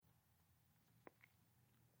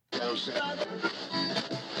Los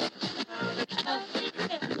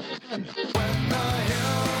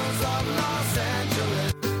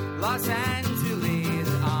Angeles,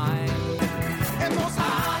 I'm and most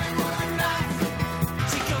Hollywood nights.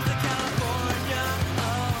 She comes to California,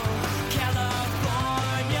 oh,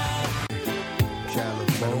 California.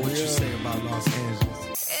 What you say about Los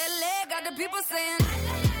Angeles? LA got the people saying.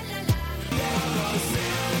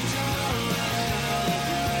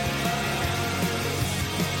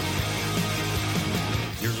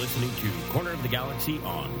 You're listening to Corner of the Galaxy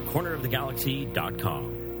on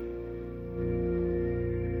cornerofthegalaxy.com.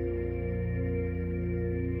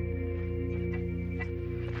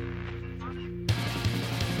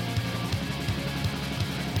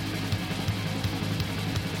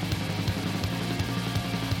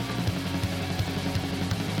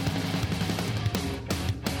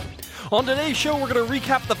 On today's show, we're going to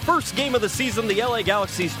recap the first game of the season, the LA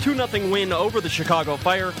Galaxy's 2-0 win over the Chicago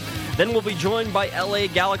Fire. Then we'll be joined by LA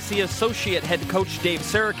Galaxy Associate Head Coach Dave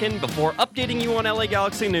Sarachan before updating you on LA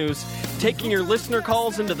Galaxy news, taking your listener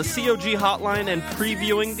calls into the COG hotline, and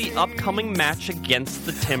previewing the upcoming match against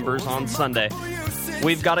the Timbers on Sunday.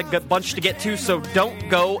 We've got a good bunch to get to, so don't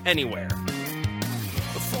go anywhere.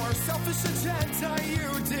 For a selfish agenda,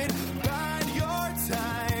 you did bide your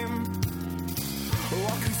time,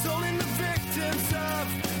 while consoling the victims of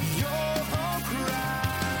your own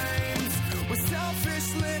crimes with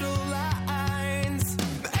selfish little lines.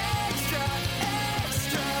 Extra,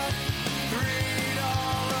 extra, read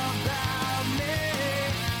all about me.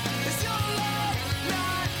 Is your love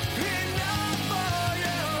not enough for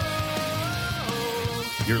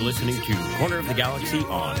you? You're listening to Corner of the Galaxy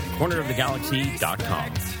on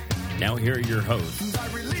cornerofthegalaxy.com. Now here are your hosts,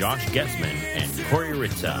 Josh Guesman and Cory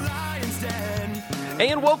Ritzau.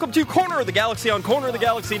 And welcome to Corner of the Galaxy on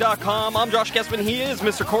cornerofthegalaxy.com. I'm Josh Guesman. He is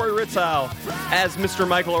Mr. Cory Ritzau. As Mr.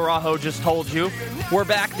 Michael Araujo just told you, we're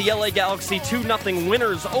back. The LA Galaxy 2-0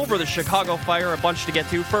 winners over the Chicago Fire. A bunch to get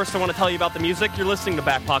to. First, I want to tell you about the music. You're listening to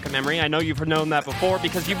Back Pocket Memory. I know you've known that before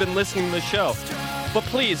because you've been listening to the show. But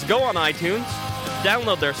please, go on iTunes.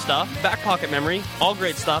 Download their stuff. Back Pocket Memory. All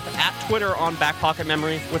great stuff. At Twitter on Back Pocket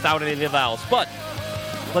Memory without any of the vowels. But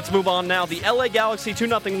let's move on now. The LA Galaxy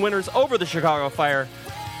 2-0 winners over the Chicago Fire.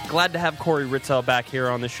 Glad to have Cory Ritzau back here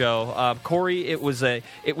on the show. Cory, it was a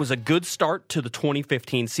good start to the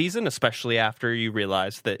 2015 season, especially after you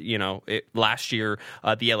realized that last year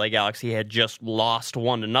the LA Galaxy had just lost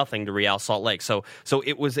 1-0 to Real Salt Lake. So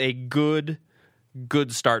it was a good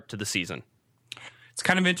start to the season. It's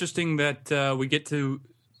kind of interesting that we get to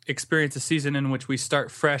experience a season in which we start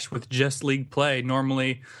fresh with just league play.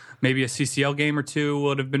 Normally, maybe a CCL game or two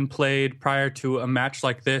would have been played prior to a match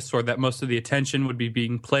like this, or that most of the attention would be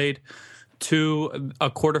being played to a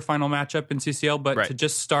quarterfinal matchup in CCL. But to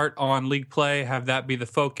just start on league play, have that be the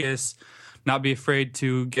focus, not be afraid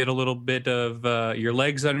to get a little bit of your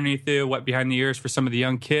legs underneath you, wet behind the ears for some of the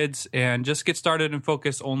young kids, and just get started and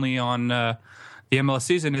focus only on the MLS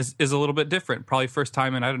season is a little bit different. Probably first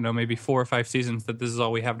time in, I don't know, maybe 4 or 5 seasons that this is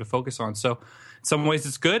all we have to focus on. So in some ways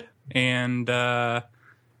it's good, and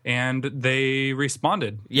they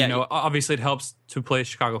responded. Yeah, obviously it helps to play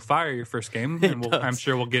Chicago Fire your first game, and I'm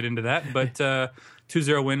sure we'll get into that. But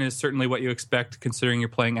 2-0 win is certainly what you expect, considering you're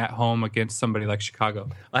playing at home against somebody like Chicago.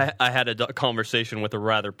 I had a conversation with a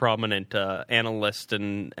rather prominent analyst,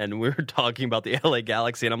 and we were talking about the LA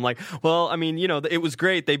Galaxy, and I'm like, well, I mean, it was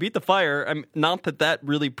great. They beat the Fire. Not that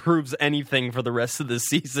really proves anything for the rest of the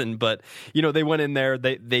season, but, they went in there.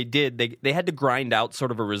 They had to grind out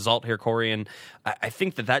sort of a result here, Cory, and I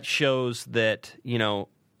think that shows that,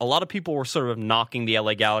 a lot of people were sort of knocking the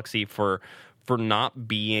LA Galaxy for not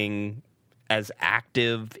being as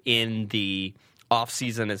active in the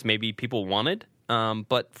offseason as maybe people wanted.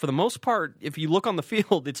 But for the most part, if you look on the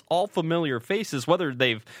field, it's all familiar faces, whether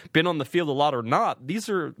they've been on the field a lot or not. There's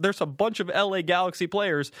a bunch of LA Galaxy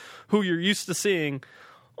players who you're used to seeing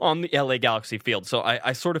on the LA Galaxy field. So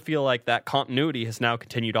I sort of feel like that continuity has now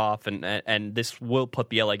continued off, and this will put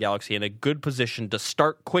the LA Galaxy in a good position to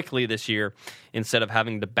start quickly this year instead of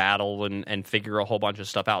having to battle and figure a whole bunch of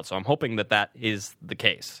stuff out. So I'm hoping that is the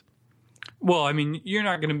case. Well, I mean, you're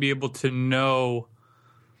not going to be able to know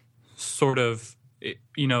sort of,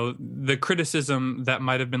 the criticism that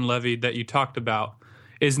might have been levied that you talked about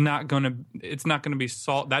it's not going to be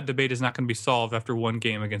solved. That debate is not going to be solved after one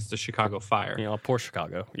game against the Chicago Fire. Poor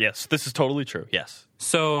Chicago. Yes, this is totally true. Yes.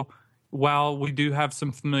 So while we do have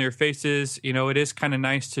some familiar faces, it is kind of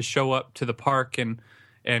nice to show up to the park and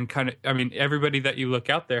kind of, everybody that you look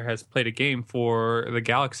out there has played a game for the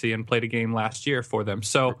Galaxy and played a game last year for them.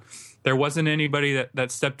 So there wasn't anybody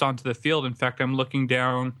that stepped onto the field. In fact, I'm looking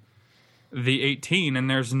down the 18, and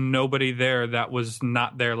there's nobody there that was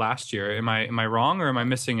not there last year. Am I wrong, or am I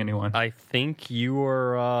missing anyone? I think you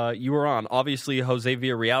were on. Obviously, Jose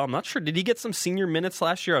Villarreal. I'm not sure. Did he get some senior minutes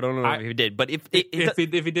last year? I don't know if he did. But if he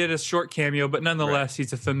did a short cameo, but nonetheless,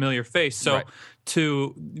 he's a familiar face. So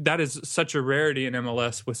that is such a rarity in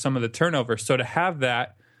MLS with some of the turnover. So to have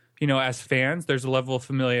that, as fans, there's a level of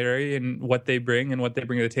familiarity in what they bring and what they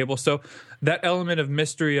bring to the table. So that element of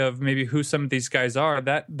mystery of maybe who some of these guys are,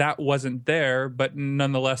 that wasn't there, but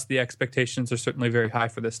nonetheless, the expectations are certainly very high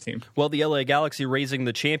for this team. Well, the LA Galaxy raising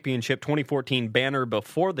the championship 2014 banner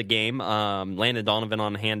before the game. Landon Donovan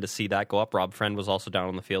on hand to see that go up. Rob Friend was also down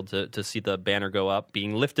on the field to see the banner go up,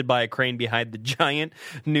 being lifted by a crane behind the giant,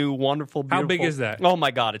 new, wonderful, beautiful. How big is that? Oh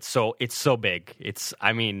my God, it's so big.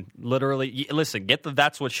 Literally, listen, get the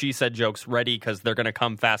 "that's what she said" jokes ready because they're going to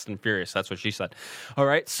come fast and furious. That's what she said. All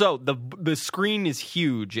right, so the screen is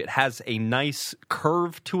huge. It has a nice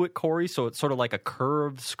curve to it, Corey. So it's sort of like a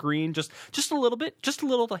curved screen, just a little bit, just a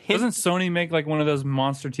little hint. Doesn't Sony make like one of those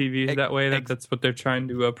monster TVs that way? That's what they're trying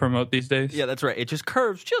to promote these days. Yeah, that's right. It just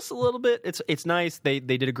curves just a little bit. It's nice. They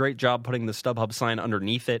did a great job putting the StubHub sign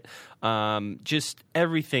underneath it. Just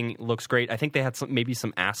everything looks great. I think they had maybe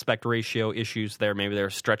some aspect ratio issues there. Maybe they're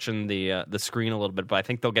stretching the screen a little bit, but I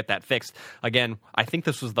think they'll get that fixed. Again, I think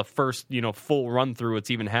this was the first full run through it's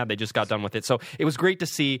even had. They just got done with it, so it was great to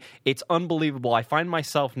see. It's unbelievable. I find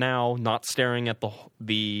myself now not staring at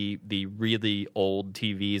the really old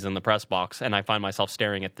TVs in the press box, and I find myself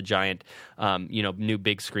staring at the giant new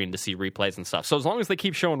big screen to see replays and stuff. So as long as they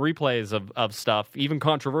keep showing replays of stuff, even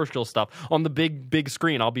controversial stuff, on the big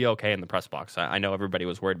screen, I'll be okay in the press box. I know everybody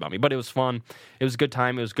was worried about me, but it was fun. It was a good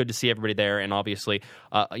time. It was good to see everybody there, and obviously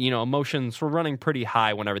emotions were running pretty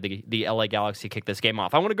high whenever the LA Galaxy kicked this game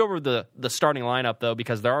off. I want to go over the starting lineup, though,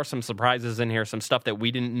 because there are some surprises in here, some stuff that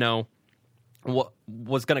we didn't know what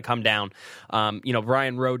was going to come down.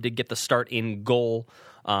 Brian Rowe did get the start in goal.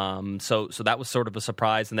 So that was sort of a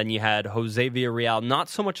surprise. And then you had Jose Villarreal, not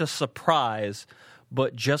so much a surprise,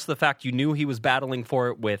 but just the fact you knew he was battling for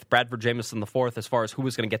it with Bradford Jamison IV as far as who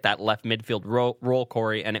was going to get that left midfield role,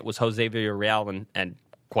 Corey, and it was Jose Villarreal, and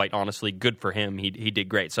quite honestly, good for him. He did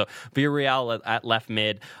great. So Villarreal at left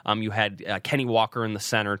mid. You had Kenny Walker in the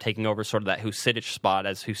center taking over sort of that Husidic spot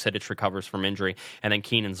as Husidic recovers from injury, and then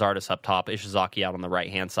Keenan Zardes up top, Ishizaki out on the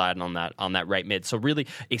right-hand side and on that right mid. So really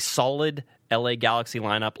a solid LA Galaxy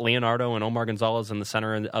lineup. Leonardo and Omar Gonzalez in the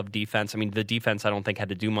center of defense. I mean, the defense I don't think had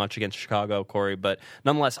to do much against Chicago, Corey, but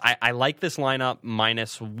nonetheless, I like this lineup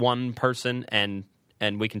minus one person, and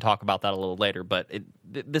we can talk about that a little later. But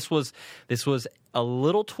this was a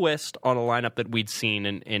little twist on a lineup that we'd seen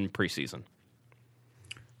in preseason.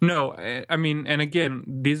 No, I mean, and again,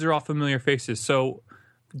 these are all familiar faces. So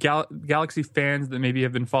Galaxy fans that maybe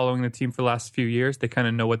have been following the team for the last few years, they kind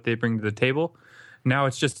of know what they bring to the table. Now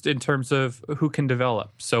it's just in terms of who can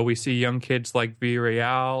develop. So we see young kids like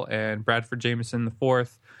Villarreal and Bradford Jamison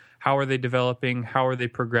IV. How are they developing? How are they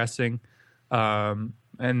progressing?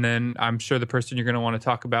 And then I'm sure the person you're going to want to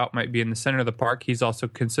talk about might be in the center of the park. He's also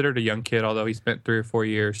considered a young kid, although he spent 3 or 4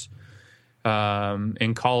 years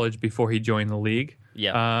in college before he joined the league.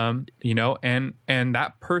 Yeah. And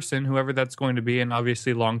that person, whoever that's going to be, and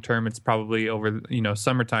obviously long term, it's probably over,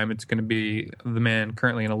 summertime, it's going to be the man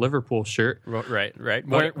currently in a Liverpool shirt. Right.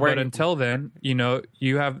 But until then,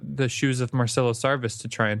 you have the shoes of Marcelo Sarvis to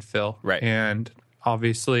try and fill. Right. And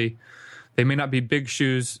obviously, they may not be big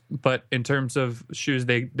shoes, but in terms of shoes,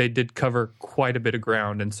 they did cover quite a bit of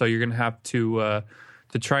ground. And so you're going to have to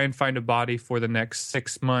try and find a body for the next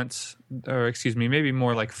 6 months, or excuse me, maybe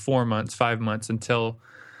more like 4 months, 5 months until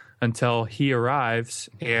he arrives.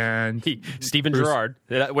 And Steven Gerrard.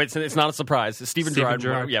 Wait, it's not a surprise. Steven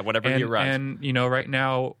Gerrard. Yeah, whenever he arrives. And right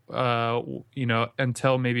now,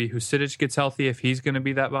 until maybe Husidic gets healthy, if he's going to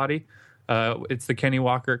be that body. It's the Kenny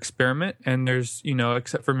Walker experiment, and there's,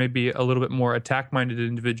 except for maybe a little bit more attack-minded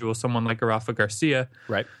individual, someone like Rafa Garcia,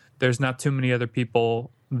 right? There's not too many other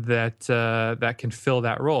people that can fill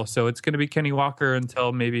that role. So it's going to be Kenny Walker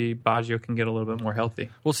until maybe Baggio can get a little bit more healthy.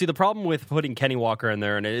 Well, see, the problem with putting Kenny Walker in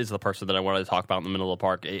there, and it is the person that I wanted to talk about in the middle of the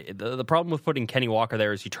park, the problem with putting Kenny Walker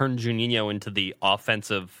there is you turn Juninho into the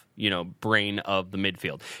offensive, brain of the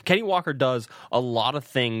midfield. Kenny Walker does a lot of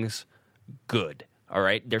things good. All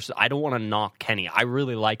right. I don't want to knock Kenny. I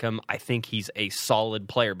really like him. I think he's a solid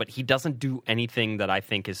player, but he doesn't do anything that I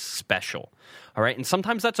think is special. All right. And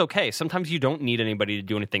sometimes that's okay. Sometimes you don't need anybody to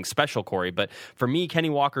do anything special, Corey. But for me, Kenny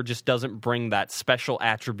Walker just doesn't bring that special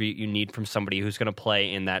attribute you need from somebody who's going to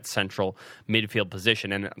play in that central midfield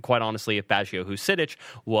position. And quite honestly, if Baggio Husidic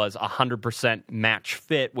was 100% match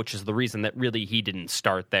fit, which is the reason that really he didn't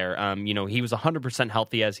start there. He was 100%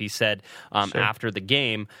 healthy, as he said, after the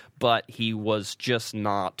game, but he was just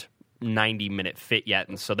not 90-minute fit yet,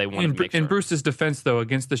 and so they wanted to make sure. In Bruce's defense, though,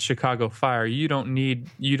 against the Chicago Fire, you don't need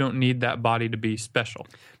that body to be special.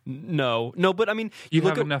 No, but I mean, you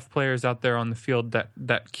have enough players out there on the field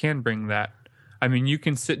that can bring that. I mean, you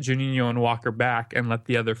can sit Juninho and Walker back and let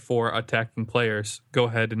the other 4 attacking players go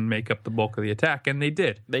ahead and make up the bulk of the attack, and they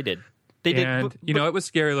did. They did. And it was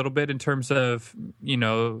scary a little bit in terms of,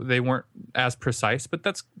 they weren't as precise, but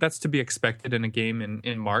that's to be expected in a game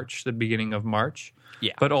in March, the beginning of March.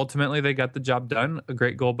 Yeah. But ultimately, they got the job done. A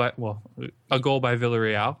goal by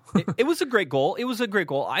Villarreal. It was a great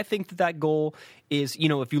goal. I think that goal is,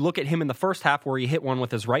 if you look at him in the first half where he hit one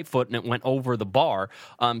with his right foot and it went over the bar,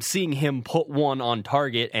 seeing him put one on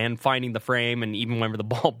target and finding the frame, and even whenever the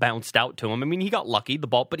ball bounced out to him, I mean, he got lucky, the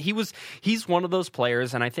ball, but he's one of those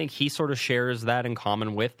players, and I think he sort of shares that in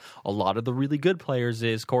common with a lot of the really good players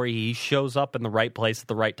is, Corey, he shows up in the right place at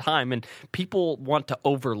the right time, and people want to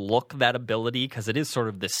overlook that ability because it is sort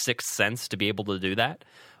of the sixth sense to be able to do that.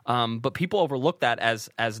 But people overlook that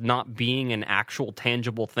as not being an actual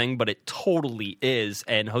tangible thing, but it totally is.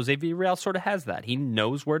 And Jose Villarreal sort of has that. He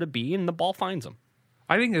knows where to be, and the ball finds him.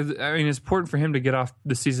 I think it's important for him to get off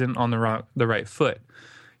the season on the right foot.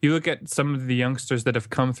 You look at some of the youngsters that have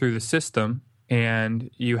come through the system, and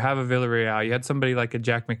you have a Villarreal. You had somebody like a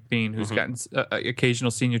Jack McBean who's gotten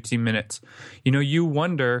occasional senior team minutes. You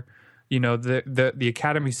wonder. The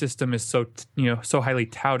academy system is so highly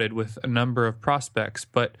touted with a number of prospects,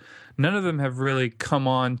 but none of them have really come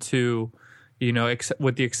on to,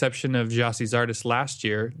 with the exception of Jossie Zardes last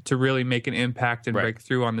year, to really make an impact and break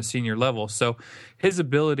through on the senior level. So his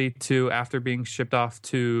ability to, after being shipped off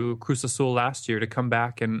to Cruz Azul last year, to come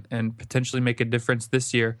back and potentially make a difference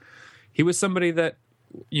this year, he was somebody that,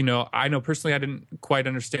 I know personally I didn't quite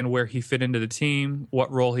understand where he fit into the team,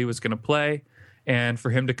 what role he was going to play. And for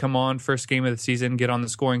him to come on first game of the season, get on the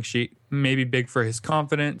scoring sheet, maybe big for his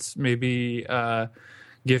confidence, maybe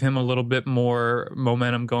give him a little bit more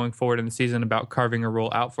momentum going forward in the season about carving a role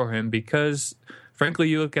out for him. Because, frankly,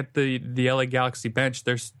 you look at the LA Galaxy bench,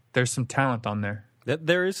 there's some talent on there.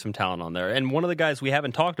 There is some talent on there. And one of the guys we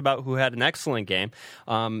haven't talked about who had an excellent game,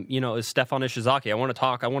 is Stefan Ishizaki. I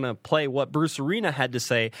want to play what Bruce Arena had to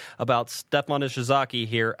say about Stefan Ishizaki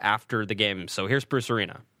here after the game. So here's Bruce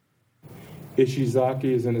Arena. Ishizaki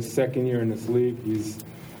is in his second year in this league. He's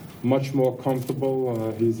much more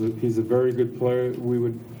comfortable. He's a very good player. We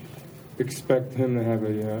would expect him to have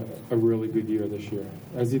a really good year this year,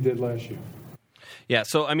 as he did last year. Yeah,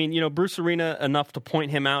 so, I mean, Bruce Arena, enough to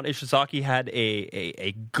point him out. Ishizaki had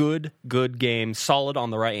a good game, solid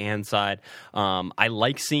on the right-hand side. I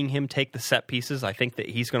like seeing him take the set pieces. I think that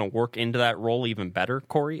he's going to work into that role even better,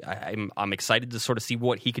 Corey. I'm excited to sort of see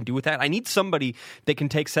what he can do with that. I need somebody that can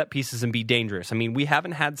take set pieces and be dangerous. I mean, we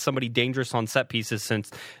haven't had somebody dangerous on set pieces since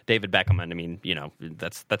David Beckham. And I mean,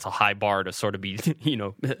 that's a high bar to sort of be,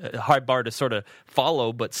 a high bar to sort of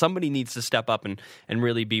follow, but somebody needs to step up and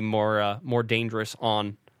really be more dangerous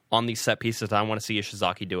on these set pieces. I want to see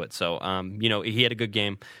Ishizaki do it. So, he had a good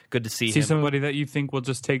game. Good to see him. Somebody that you think will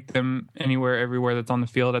just take them anywhere, everywhere that's on the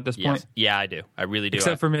field at this point? Yeah, I do. I really do.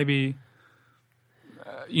 Except for maybe,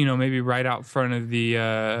 maybe right out front of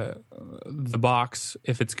the box,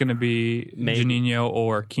 if it's going to be Juninho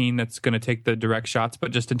or Keane that's going to take the direct shots,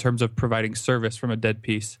 but just in terms of providing service from a dead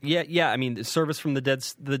piece. Yeah. I mean, the service from the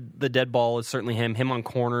dead ball is certainly him. Him on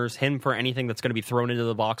corners. Him for anything that's going to be thrown into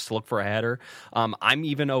the box to look for a header. I'm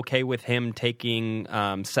even okay with him taking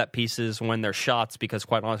set pieces when they're shots because,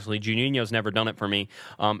 quite honestly, Juninho's never done it for me,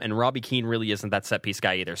 and Robbie Keane really isn't that set piece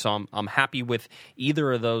guy either. So I'm happy with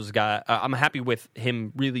either of those guys. I'm happy with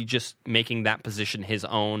him really just making that position his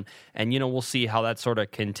own, and we'll see how that sort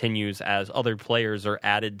of continues as other players are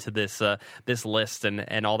added to this list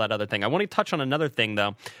and all that other thing. I want to touch on another thing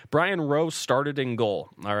though. Brian Rowe started in goal.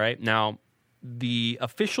 All right, now the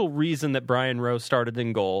official reason that Brian Rowe started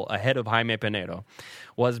in goal ahead of Jaime Penedo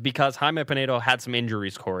was because Jaime Penedo had some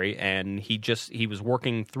injuries, Corey, and he was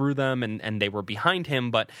working through them and they were behind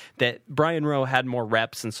him, but that Brian Rowe had more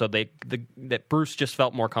reps, and so that Bruce just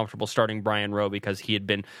felt more comfortable starting Brian Rowe because he had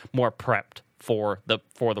been more prepped for the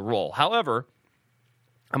role. However,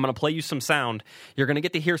 I'm going to play you some sound. You're going to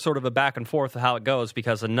get to hear sort of a back and forth of how it goes,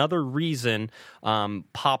 because another reason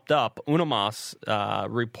popped up. Unamas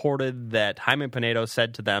reported that Jaime Penedo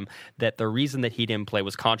said to them that the reason that he didn't play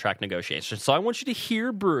was contract negotiations. So I want you to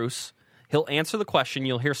hear Bruce. He'll answer the question.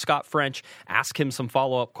 You'll hear Scott French ask him some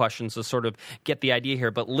follow-up questions to sort of get the idea here.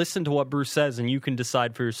 But listen to what Bruce says, and you can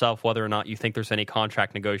decide for yourself whether or not you think there's any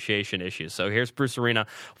contract negotiation issues. So here's Bruce Arena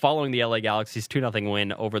following the LA Galaxy's 2-0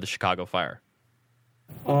 win over the Chicago Fire.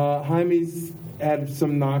 Jaime's had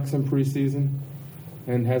some knocks in preseason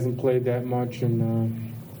and hasn't played that much,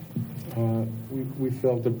 and we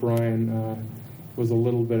felt that Brian was a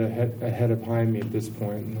little bit ahead of Jaime at this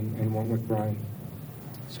point, and went with Brian.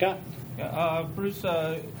 Scott? Bruce,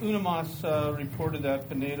 Unamas reported that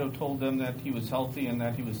Penedo told them that he was healthy and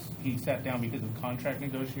that he sat down because of contract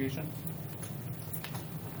negotiation.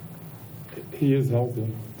 He is healthy.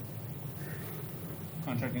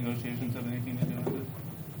 Contract negotiations have anything to do with it?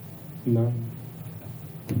 No.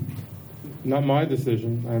 Not my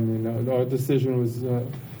decision. I mean, our decision was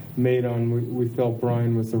made on, we felt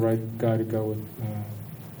Brian was the right guy to go with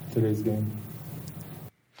today's game.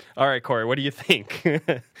 All right, Cory, what do you think?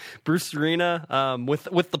 Bruce Arena,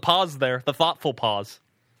 with the pause there, the thoughtful pause.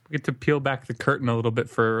 We get to peel back the curtain a little bit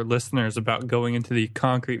for listeners about going into the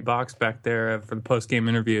concrete box back there for the post-game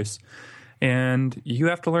interviews. And you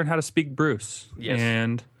have to learn how to speak Bruce. Yes.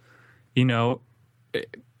 And, you know,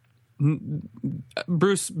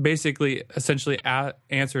 Bruce basically essentially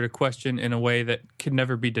answered a question in a way that could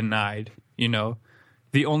never be denied. You know,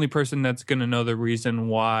 the only person that's going to know the reason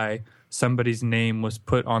why somebody's name was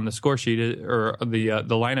put on the score sheet or the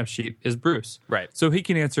lineup sheet is Bruce. Right. So he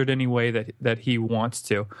can answer it any way that he wants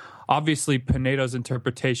to. Obviously, Penedo's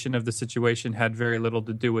interpretation of the situation had very little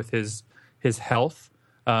to do with his health.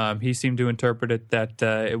 He seemed to interpret it that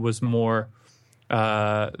it was more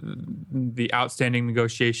the outstanding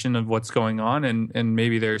negotiation of what's going on, and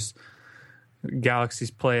maybe there's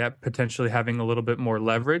Galaxy's play at potentially having a little bit more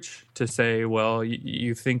leverage to say, well,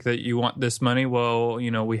 you think that you want this money? Well,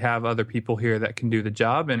 you know, we have other people here that can do the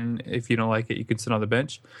job, and if you don't like it, you can sit on the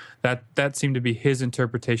bench. That seemed to be his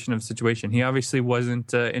interpretation of the situation. He obviously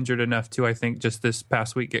wasn't injured enough to, I think, just this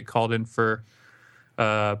past week get called in for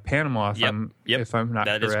Panama, if I'm not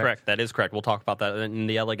correct. That is correct. We'll talk about that in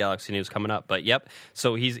the LA Galaxy news coming up. But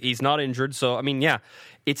so he's not injured. So I mean,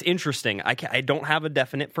 it's interesting. I don't have a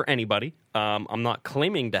definite for anybody. I'm not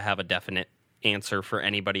claiming to have a definite answer for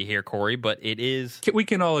anybody here, Cory. But it is. We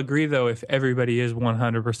can all agree, though, if everybody is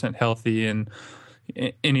 100% healthy and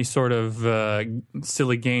any sort of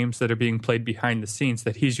silly games that are being played behind the scenes,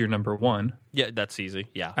 that he's your number one. Yeah, that's easy.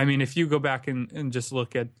 Yeah. I mean, if you go back and just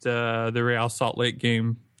look at the Real Salt Lake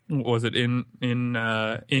game, was it in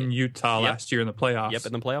Utah last year in the playoffs? Yep,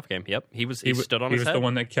 in the playoff game. Yep, he stood on his head. He was the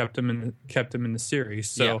one that kept him in the series.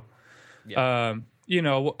 So, you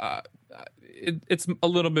know, it's a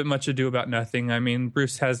little bit much ado about nothing. I mean,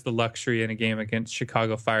 Bruce has the luxury in a game against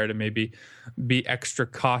Chicago Fire to maybe be extra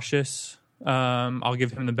cautious. I'll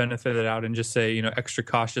give him the benefit of the doubt and just say, you know, extra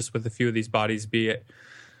cautious with a few of these bodies, be it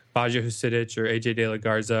Baggio Husidic or AJ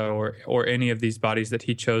DeLaGarza or any of these bodies that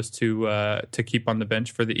he chose to keep on the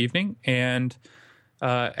bench for the evening. And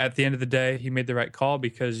at the end of the day, he made the right call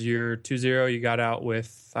because you're 2-0. You got out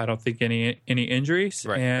with, I don't think, any injuries,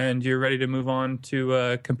 right, and you're ready to move on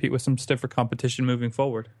to compete with some stiffer competition moving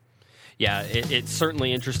forward. Yeah, it's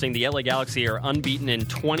certainly interesting. The LA Galaxy are unbeaten in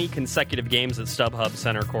 20 consecutive games at StubHub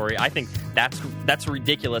Center, Cory. I think that's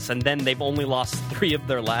ridiculous. And then they've only lost 3 of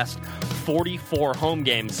their last 44 home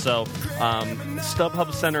games. So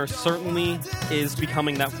StubHub Center certainly is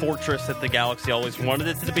becoming that fortress that the Galaxy always wanted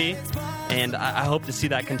it to be. And I hope to see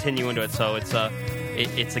that continue into it. So it's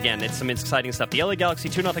some exciting stuff. The LA Galaxy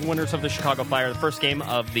 2-0 winners of the Chicago Fire, the first game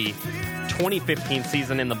of the 2015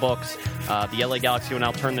 season in the books. The LA Galaxy will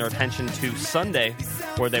now turn their attention to Sunday,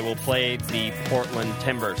 where they will play the Portland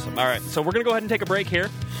Timbers. All right, so we're going to go ahead and take a break here.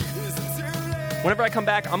 Whenever I come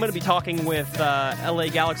back, I'm going to be talking with LA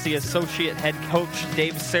Galaxy Associate Head Coach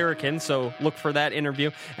Dave Sarachan, so look for that interview.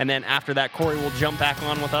 And then after that, Cory will jump back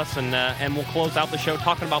on with us, and we'll close out the show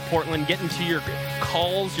talking about Portland, getting to your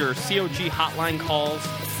calls, your COG hotline calls,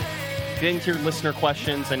 getting to your listener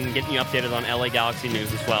questions, and getting you updated on LA Galaxy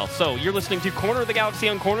news as well. So you're listening to Corner of the Galaxy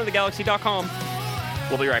on cornerofthegalaxy.com.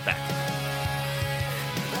 We'll be right back.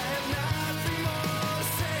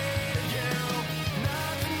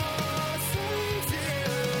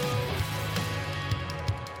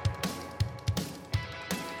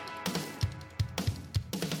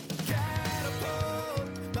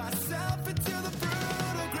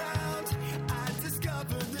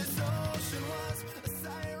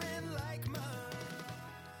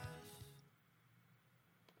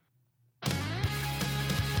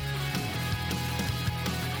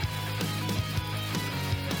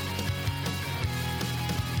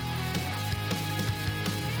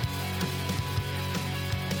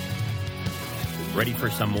 Ready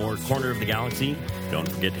for some more Corner of the Galaxy? Don't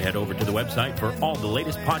forget to head over to the website for all the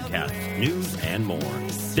latest podcasts, news, and more.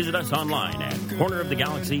 Visit us online at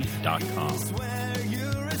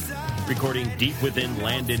cornerofthegalaxy.com. Recording deep within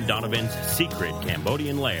Landon Donovan's secret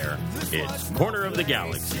Cambodian lair, it's Corner of the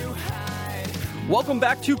Galaxy. Welcome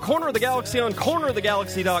back to Corner of the Galaxy on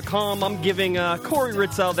cornerofthegalaxy.com. I'm giving Cory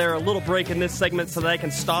Ritzau there a little break in this segment so that I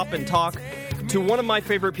can stop and talk to one of my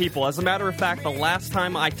favorite people. As a matter of fact, the last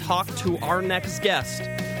time I talked to our next guest,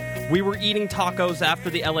 we were eating tacos after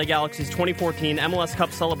the LA Galaxy's 2014 MLS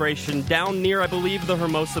Cup celebration down near, I believe, the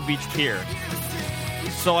Hermosa Beach Pier.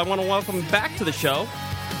 So I want to welcome back to the show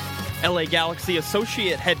LA Galaxy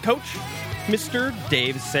Associate Head Coach, Mr.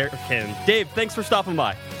 Dave Sarachan. Dave, thanks for stopping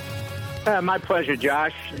by. My pleasure,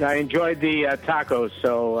 Josh. I enjoyed the tacos,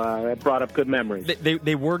 so it brought up good memories.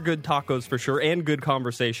 They were good tacos for sure, and good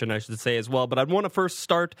conversation, I should say, as well. But I'd want to first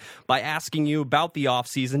start by asking you about the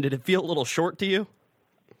offseason. Did it feel a little short to you?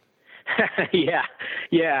 Yeah.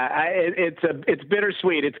 It's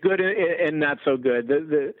bittersweet. It's good and not so good.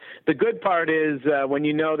 The good part is when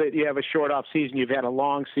you know that you have a short off season, you've had a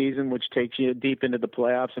long season, which takes you deep into the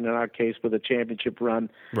playoffs, and in our case, with a championship run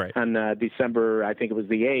on December, I think it was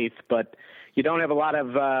the 8th. But you don't have a lot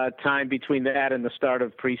of time between that and the start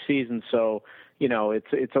of preseason, so you know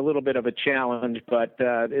it's a little bit of a challenge. But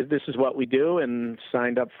this is what we do and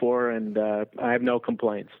signed up for, and I have no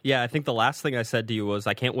complaints. Yeah, I think the last thing I said to you was,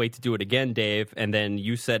 I can't wait to do it again, Dave. And then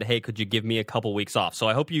you said, hey, could you give me a couple weeks off? So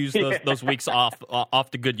I hope you use those weeks off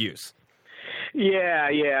to good use. Yeah.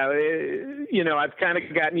 You know, I've kind of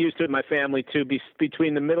gotten used to it. My family too.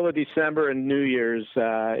 Between the middle of December and New Year's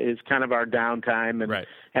is kind of our downtime, and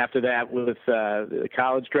after that, with the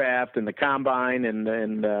college draft and the combine and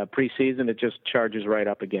preseason, it just charges right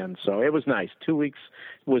up again. So it was nice. 2 weeks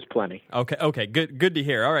was plenty. Okay, good to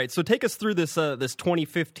hear. All right, so take us through this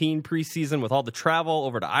 2015 preseason with all the travel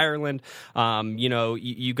over to Ireland. You know,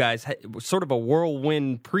 you guys had sort of a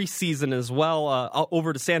whirlwind preseason as well,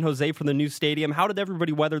 over to San Jose for the new stadium. How did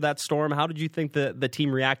everybody weather that storm? How did you think the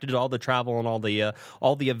team reacted to all the travel and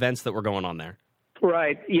all the events that were going on there?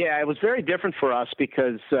 Right. Yeah, it was very different for us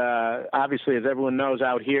because obviously, as everyone knows,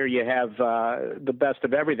 out here you have the best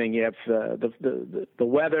of everything. You have the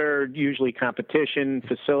weather, usually competition,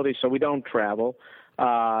 facilities, so we don't travel.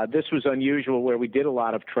 This was unusual where we did a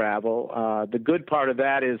lot of travel. The good part of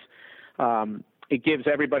that is it gives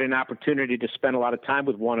everybody an opportunity to spend a lot of time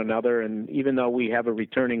with one another, and even though we have a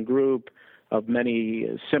returning group of many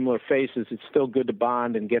similar faces, it's still good to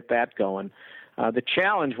bond and get that going. The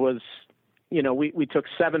challenge was, you know, we took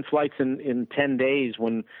 7 flights in 10 days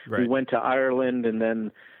when we went to Ireland, and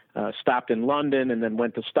then stopped in London, and then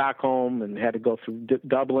went to Stockholm and had to go through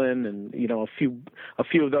Dublin, and you know, a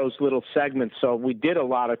few of those little segments. So we did a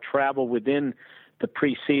lot of travel within the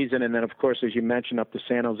preseason, and then of course, as you mentioned, up to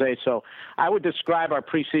San Jose. So I would describe our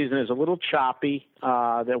preseason as a little choppy.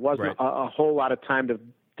 There wasn't a whole lot of time to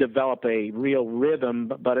develop a real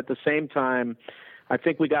rhythm, but at the same time, I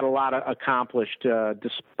think we got a lot accomplished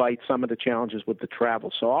despite some of the challenges with the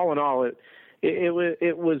travel. So all in all,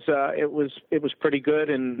 it was pretty good,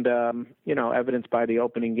 and you know, evidenced by the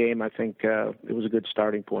opening game. I think it was a good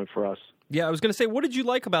starting point for us. Yeah, I was going to say, what did you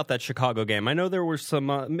like about that Chicago game? I know there was some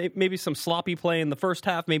maybe some sloppy play in the first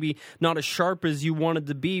half, maybe not as sharp as you wanted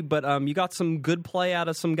to be, but you got some good play out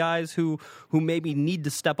of some guys who maybe need to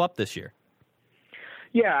step up this year.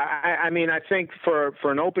 Yeah, I mean, I think for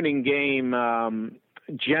an opening game,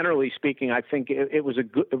 generally speaking, I think it was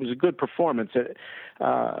a good performance.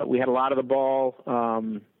 We had a lot of the ball.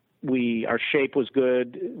 Our shape was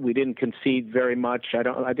good. We didn't concede very much.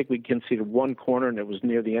 I think we conceded one corner, and it was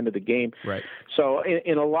near the end of the game. Right. So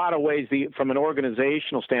in a lot of ways, from an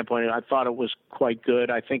organizational standpoint, I thought it was quite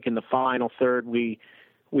good. I think in the final third, we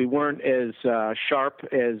weren't as sharp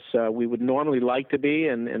as we would normally like to be,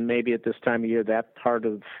 and maybe at this time of year, that part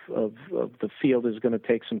of the field is going to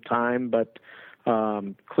take some time. But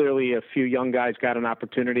clearly, a few young guys got an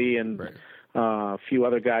opportunity, and a few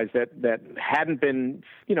other guys that hadn't been,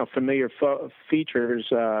 you know, familiar features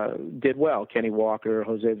did well. Kenny Walker,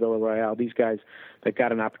 Jose Villarreal, these guys that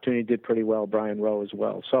got an opportunity did pretty well. Brian Rowe as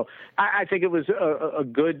well. So I think it was a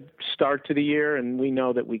good start to the year, and we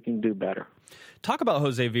know that we can do better. Talk about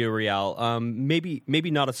Jose Villarreal.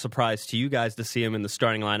 Maybe not a surprise to you guys to see him in the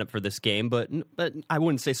starting lineup for this game, but I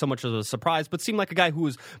wouldn't say so much as a surprise, but seemed like a guy who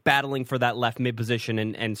was battling for that left mid position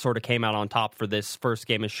and sort of came out on top for this first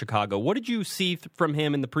game in Chicago. What did you see from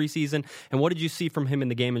him in the preseason, and what did you see from him in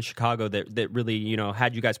the game in Chicago that really, you know,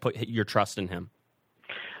 had you guys put your trust in him?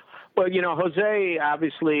 Well, you know, Jose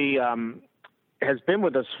obviously has been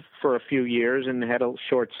with us for a few years and had a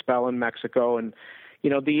short spell in Mexico, and you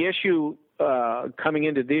know, the issue coming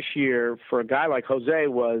into this year for a guy like Jose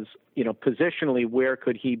was, positionally, where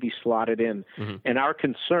could he be slotted in? Mm-hmm. And our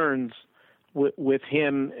concerns with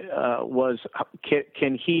him was,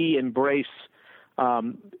 can he embrace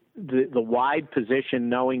the wide position,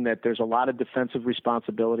 knowing that there's a lot of defensive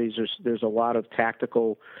responsibilities, there's a lot of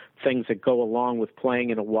tactical things that go along with playing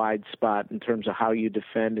in a wide spot in terms of how you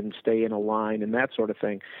defend and stay in a line and that sort of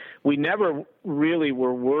thing. We never really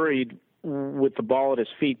were worried with the ball at his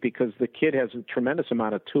feet because the kid has a tremendous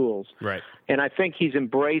amount of tools. Right. And I think he's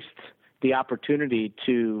embraced the opportunity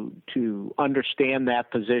to understand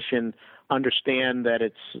that position, understand that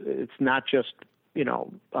it's not just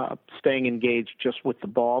staying engaged just with the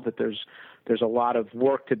ball, that there's a lot of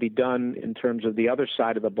work to be done in terms of the other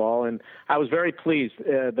side of the ball. And I was very pleased.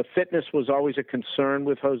 The fitness was always a concern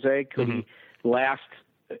with Jose. Could he last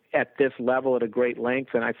at this level at a great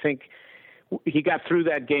length? And I think he got through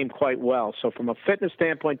that game quite well. So from a fitness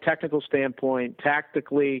standpoint, technical standpoint,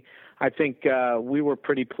 tactically, I think we were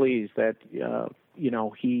pretty pleased that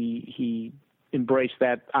he embraced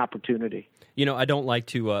that opportunity. I don't like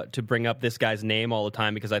to bring up this guy's name all the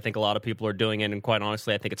time because I think a lot of people are doing it, and quite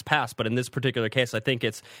honestly, I think it's past. But in this particular case, I think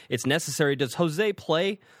it's necessary. Does Jose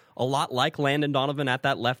play a lot like Landon Donovan at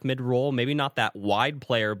that left mid role? Maybe not that wide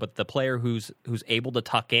player, but the player who's able to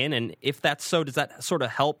tuck in. And if that's so, does that sort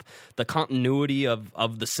of help the continuity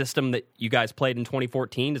of the system that you guys played in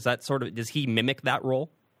 2014? Does he mimic that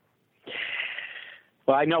role?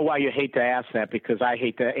 Well, I know why you hate to ask that because I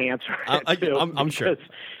hate to answer it too. I'm sure.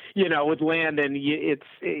 With Landon,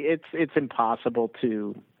 it's impossible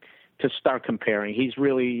to start comparing. He's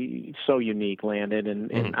really so unique, Landon,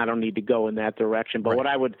 and I don't need to go in that direction. But what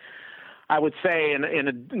I would say,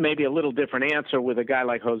 in maybe a little different answer with a guy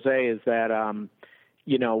like Jose, is that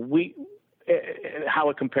how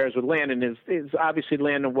it compares with Landon is obviously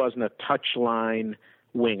Landon wasn't a touchline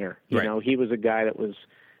winger. He was a guy that was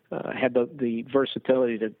had the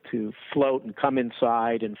versatility to float and come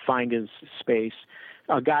inside and find his space.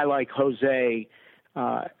 A guy like Jose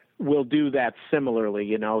will do that similarly.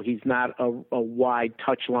 He's not a wide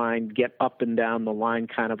touch line, get up and down the line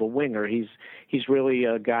kind of a winger. He's really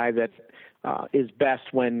a guy that is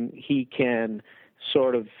best when he can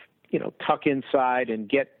sort of, tuck inside and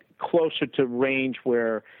get closer to range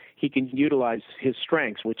where he can utilize his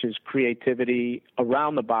strengths, which is creativity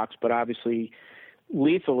around the box, but obviously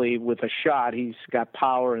lethally with a shot. He's got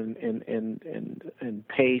power and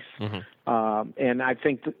pace. Mm-hmm. And I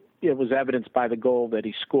think it was evidenced by the goal that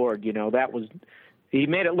he scored. He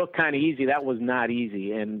made it look kind of easy. That was not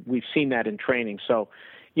easy. And we've seen that in training. So,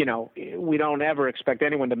 we don't ever expect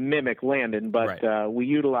anyone to mimic Landon, but right. We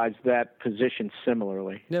utilize that position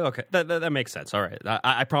similarly. Yeah, okay. That makes sense. All right.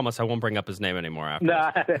 I promise I won't bring up his name anymore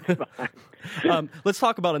after this. That's fine. Let's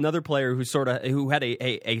talk about another player who had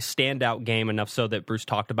a standout game, enough so that Bruce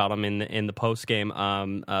talked about him in the post game.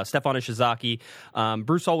 Stefan Ishizaki.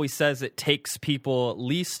 Bruce always says it takes people at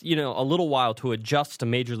least a little while to adjust to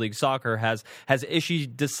Major League Soccer. Has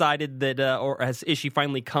Ishii decided that, or has Ishii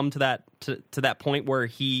finally come to that point where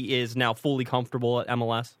he is now fully comfortable at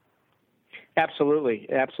MLS? Absolutely.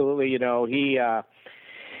 He,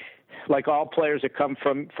 like all players that come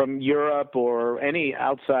from Europe or any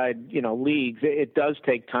outside, leagues, it does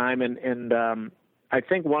take time. And I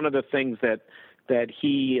think one of the things that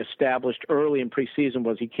he established early in preseason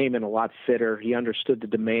was he came in a lot fitter. He understood the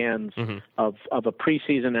demands mm-hmm. of a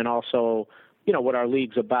preseason and also, what our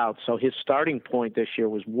league's about. So his starting point this year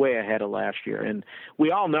was way ahead of last year. And we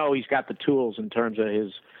all know he's got the tools in terms of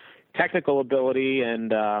his technical ability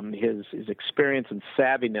and his experience and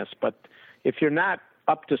savviness. But if you're not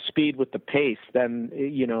up to speed with the pace, then,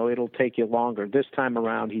 it'll take you longer. This time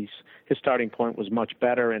around, his starting point was much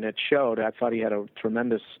better, and it showed. I thought he had a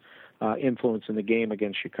tremendous influence in the game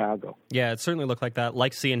against Chicago. Yeah, it certainly looked like that.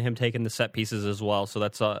 Like seeing him taking the set pieces as well. So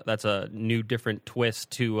that's a new, different twist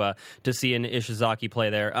to seeing Ishizaki play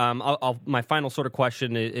there. My final sort of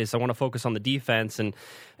question is I want to focus on the defense,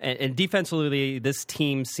 and defensively, this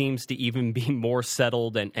team seems to even be more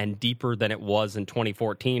settled and deeper than it was in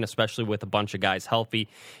 2014, especially with a bunch of guys healthy.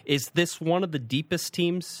 Is this one of the deepest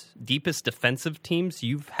defensive teams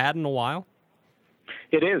you've had in a while?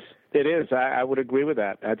 It is. I would agree with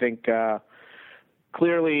that. I think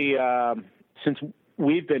clearly since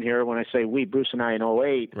we've been here, when I say we, Bruce and I in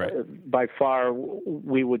 2008, right. By far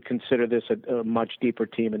we would consider this a much deeper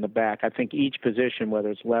team in the back. I think each position, whether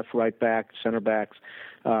it's left, right back, center backs,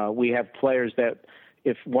 we have players that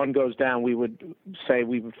if one goes down, we would say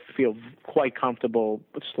we would feel quite comfortable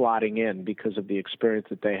slotting in because of the experience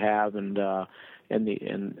that they have and the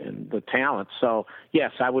talent. So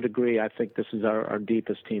yes, I would agree. I think this is our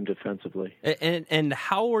deepest team defensively. And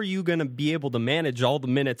how are you going to be able to manage all the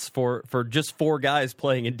minutes for just 4 guys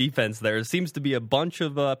playing in defense there? It seems to be a bunch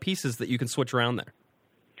of pieces that you can switch around there.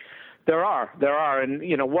 There are, and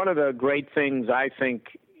one of the great things I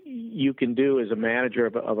think you can do as a manager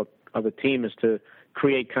of a team is to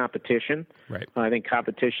create competition. Right. I think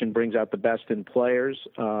competition brings out the best in players.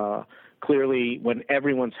 Clearly, when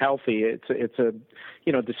everyone's healthy, it's a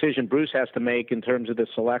decision Bruce has to make in terms of the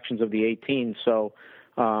selections of the 18. So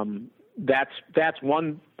that's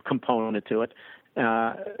one component to it.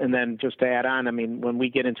 And then just to add on, I mean, when we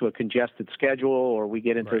get into a congested schedule or we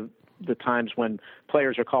get into the times when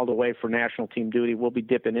players are called away for national team duty, we'll be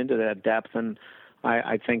dipping into that depth. And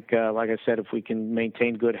I think, like I said, if we can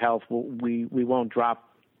maintain good health, we won't drop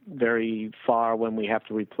very far when we have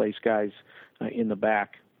to replace guys in the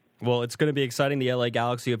back. Well, it's going to be exciting. The LA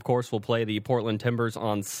Galaxy, of course, will play the Portland Timbers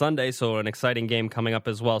on Sunday, so an exciting game coming up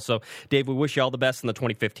as well. So, Dave, we wish you all the best in the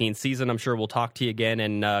 2015 season. I'm sure we'll talk to you again,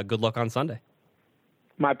 and good luck on Sunday.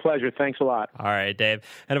 My pleasure. Thanks a lot. All right, Dave.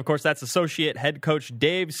 And, of course, that's Associate Head Coach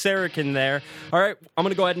Dave Sarachan there. All right, I'm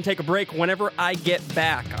going to go ahead and take a break. Whenever I get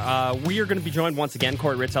back, we are going to be joined once again.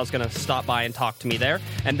 Cory Ritzau is going to stop by and talk to me there.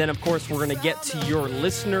 And then, of course, we're going to get to your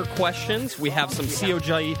listener questions. We have some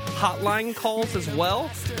COJ hotline calls as well.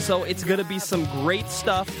 So it's going to be some great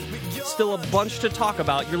stuff. Still a bunch to talk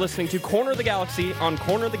about. You're listening to Corner of the Galaxy on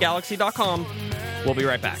cornerofthegalaxy.com. We'll be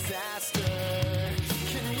right back.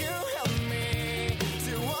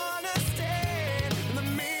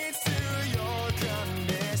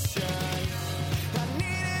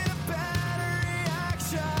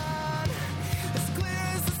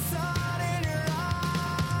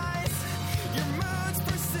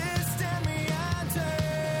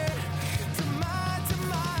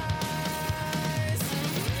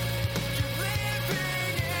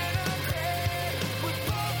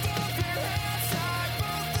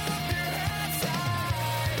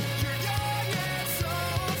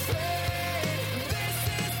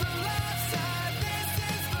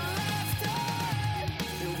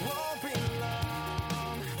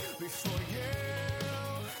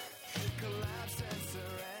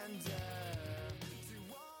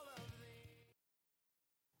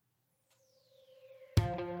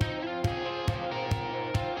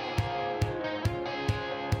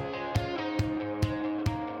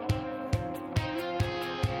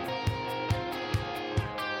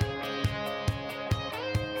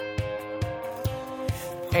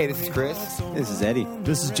 Hey, this is Chris. This is Eddie.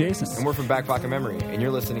 This is Jason. And we're from Back Pocket Memory, and you're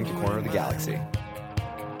listening to Corner of the Galaxy.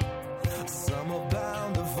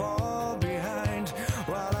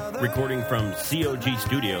 Recording from COG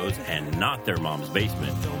Studios and not their mom's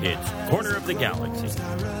basement, it's Corner of the Galaxy.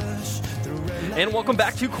 And welcome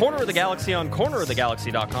back to Corner of the Galaxy on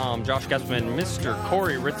cornerofthegalaxy.com. Josh Guesman, Mr.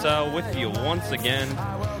 Cory Ritzau with you once again.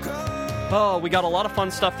 Oh, we got a lot of fun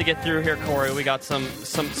stuff to get through here, Cory. We got some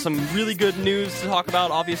really good news to talk about.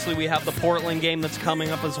 Obviously, we have the Portland game that's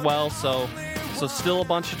coming up as well, so still a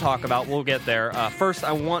bunch to talk about. We'll get there. First,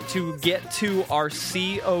 I want to get to our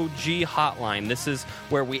COG hotline. This is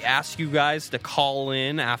where we ask you guys to call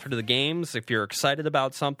in after the games. If you're excited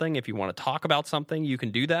about something, if you want to talk about something, you can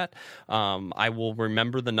do that. I will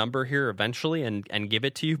remember the number here eventually and give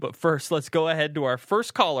it to you. But first, let's go ahead to our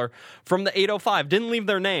first caller from the 805. Didn't leave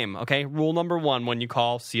their name, okay? Rule number 1 when you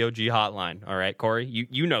call COG hotline. All right, Cory?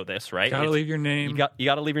 You know this, right? Gotta leave your name. You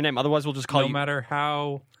got to leave your name. Otherwise, we'll just call you. No matter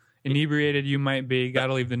how inebriated you might be, got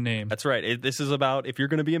to leave the name. That's right. This is about, if you're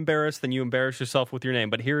going to be embarrassed, then you embarrass yourself with your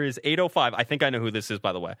name. But here is 805. I think I know who this is,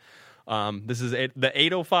 by the way. This is the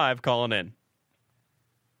 805 calling in.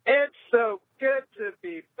 It's so good to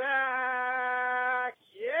be back.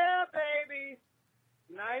 Yeah, baby.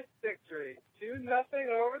 Nice victory. 2-0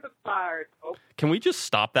 over the Pirates. Oh. Can we just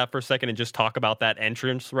stop that for a second and just talk about that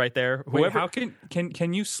entrance right there? Wait, how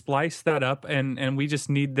can you splice that up and we just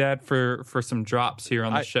need that for some drops here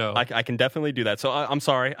on the show? I can definitely do that. So I'm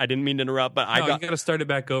sorry, I didn't mean to interrupt, but you got to start it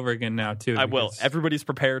back over again now too. I will. Everybody's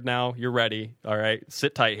prepared now. You're ready. All right,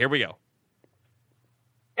 sit tight. Here we go.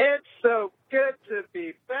 It's so good to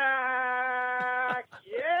be back.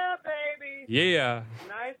 Yeah, baby. Yeah.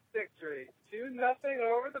 Nice victory. 2-0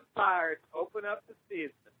 over the Pirates. Open up the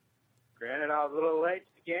season. Granted, I was a little late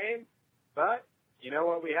to the game, but you know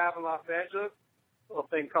what we have in Los Angeles? A little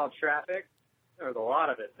thing called traffic. There was a lot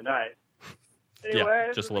of it tonight. Anyway,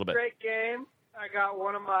 yeah, just a little bit. Great game. I got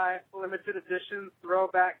one of my limited edition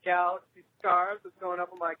throwback Galaxy scarves that's going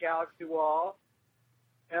up on my Galaxy wall.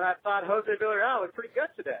 and I thought Jose Villarreal looked pretty good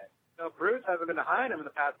today. You know, Bruce hasn't been behind him in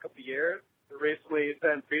the past couple of years. Recently, he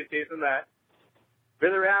said in preseason that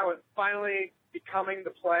Villarreal was finally becoming the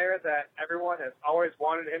player that everyone has always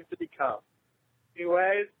wanted him to become.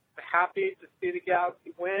 Anyways, happy to see the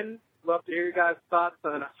Galaxy win. Love to hear your guys' thoughts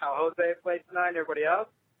on how Jose played tonight and everybody else.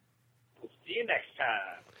 We'll see you next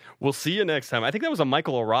time. We'll see you next time. I think that was a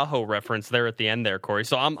Michael Araujo reference there at the end there, Corey.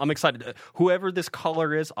 So I'm excited. Whoever this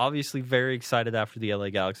caller is, obviously very excited after the LA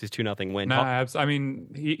Galaxy's 2-0 win. I mean,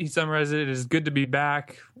 he summarized it. It is good to be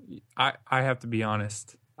back. I have to be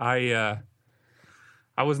honest. I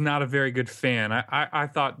was not a very good fan. I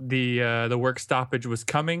thought the work stoppage was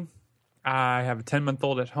coming. I have a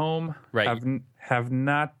 10-month-old at home. Right.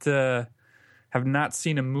 Have not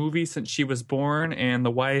seen a movie since she was born, and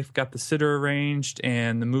the wife got the sitter arranged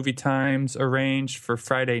and the movie times arranged for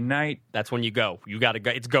Friday night. That's when you go. You got to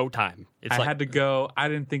go. It's go time. I had to go. I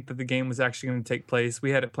didn't think that the game was actually going to take place.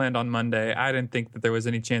 We had it planned on Monday. I didn't think that there was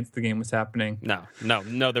any chance the game was happening. No.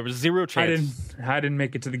 There was zero chance. I didn't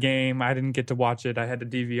make it to the game. I didn't get to watch it. I had to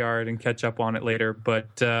DVR it and catch up on it later,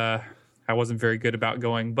 but I wasn't very good about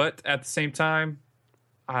going. But at the same time,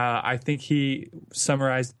 I think he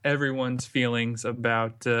summarized everyone's feelings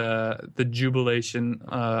about the jubilation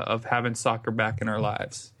of having soccer back in our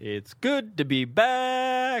lives. It's good to be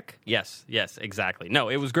back. Yes, exactly. No,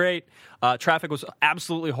 it was great. Traffic was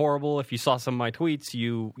absolutely horrible. If you saw some of my tweets,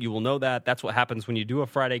 you will know that. That's what happens when you do a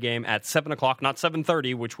Friday game at 7 o'clock, not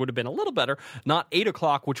 7:30, which would have been a little better, not 8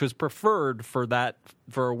 o'clock, which was preferred for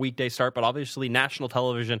a weekday start, but obviously national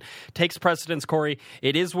television takes precedence, Corey.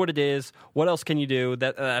 It is what it is. What else can you do?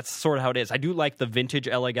 That's sort of how it is. I do like the vintage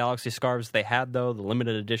LA Galaxy scarves they had, though, the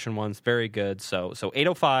limited edition ones. Very good. So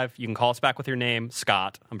 8:05, you can call us back with your name,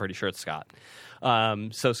 Scott. I'm pretty sure it's Scott.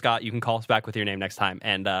 So Scott, you can call us back with your name next time,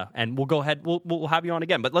 and we'll go ahead. We'll have you on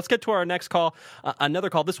again. But let's get to our next call. Another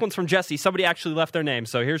call. This one's from Jesse. Somebody actually left their name.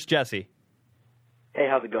 So here's Jesse. Hey,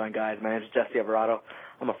 how's it going, guys? My name is Jesse Alvarado.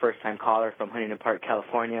 I'm a first-time caller from Huntington Park,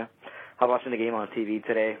 California. I was watching the game on TV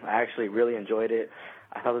today. I actually really enjoyed it.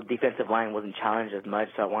 I thought the defensive line wasn't challenged as much,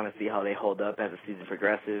 so I want to see how they hold up as the season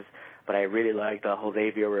progresses. But I really liked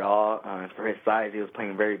Jose Villarreal. For his size, he was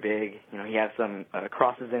playing very big. You know, he had some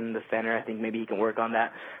crosses in the center. I think maybe he can work on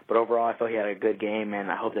that. But overall, I thought he had a good game,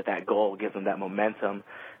 and I hope that goal gives him that momentum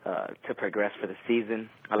to progress for the season.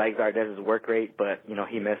 I like Zardez's work rate, but, you know,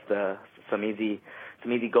 he missed some easy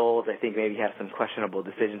goals. I think maybe he had some questionable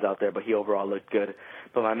decisions out there, but he overall looked good.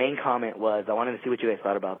 But my main comment was I wanted to see what you guys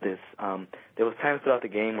thought about this. There was times throughout the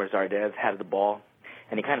game where Zardez had the ball,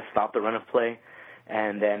 and he kind of stopped the run of play.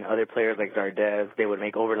 And then other players like Zardez, they would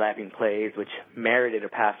make overlapping plays, which merited a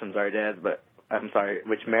pass from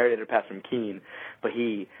Keane, but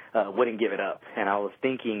he wouldn't give it up. And I was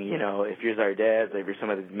thinking, you know, if you're Zardez, if you're some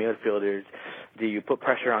of these midfielders, do you put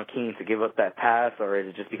pressure on Keane to give up that pass, or is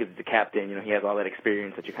it just because he's the captain? You know, he has all that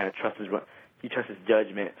experience that you kind of trust his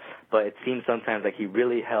judgment. But it seems sometimes like he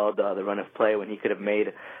really held the run of play when he could have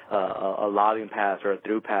made a lobbing pass or a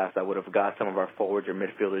through pass that would have got some of our forwards or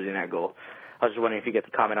midfielders in that goal. I was just wondering if you get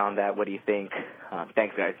to comment on that. What do you think?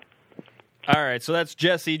 Thanks, guys. All right, so that's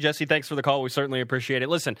Jesse. Jesse, thanks for the call. We certainly appreciate it.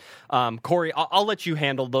 Listen, Corey, I'll let you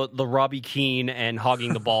handle the Robbie Keane and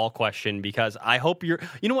hogging the ball question, because I hope your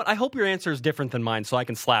answer is different than mine, so I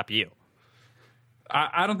can slap you.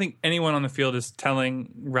 I don't think anyone on the field is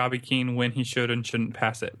telling Robbie Keane when he should and shouldn't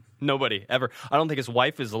pass it. Nobody, ever. I don't think his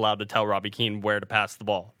wife is allowed to tell Robbie Keane where to pass the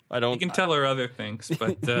ball. You can tell her other things,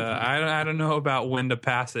 but I don't know about when to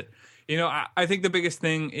pass it. You know, I think the biggest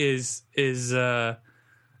thing is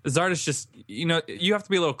Zardes just, you know, you have to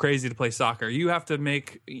be a little crazy to play soccer. You have to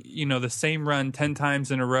make, you know, the same run 10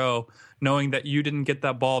 times in a row, knowing that you didn't get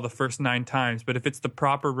that ball the first 9 times. But if it's the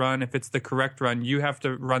proper run, if it's the correct run, you have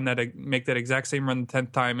to make that exact same run the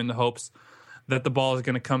 10th time in the hopes that the ball is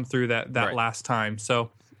going to come through that right. last time.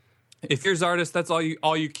 So if you're Zardes, that's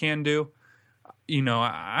all you can do. You know,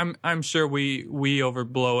 I'm sure we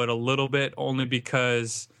overblow it a little bit, only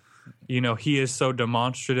because, you know, he is so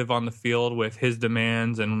demonstrative on the field with his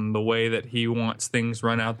demands and the way that he wants things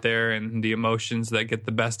run out there and the emotions that get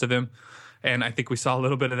the best of him. And I think we saw a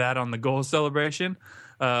little bit of that on the goal celebration.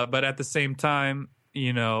 But at the same time,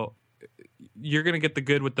 you know, you're going to get the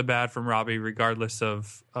good with the bad from Robbie, regardless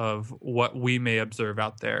of what we may observe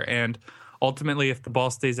out there. And ultimately, if the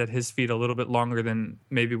ball stays at his feet a little bit longer than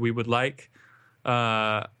maybe we would like,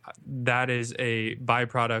 that is a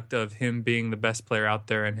byproduct of him being the best player out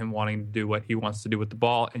there and him wanting to do what he wants to do with the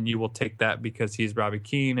ball, and you will take that because he's Robbie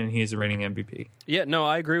Keane and he's a reigning MVP. Yeah, no,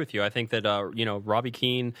 I agree with you. I think that Robbie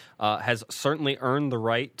Keane has certainly earned the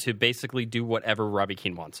right to basically do whatever Robbie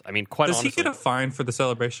Keane wants. I mean, quite honestly. Does he get a fine for the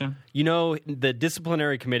celebration? The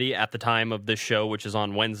disciplinary committee at the time of this show, which is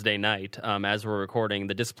on Wednesday night, as we're recording,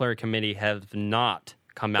 the disciplinary committee have not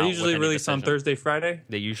come out. They usually release on Thursday, Friday?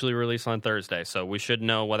 They usually release on Thursday, so we should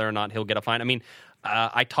know whether or not he'll get a fine. I mean,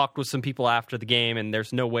 I talked with some people after the game, and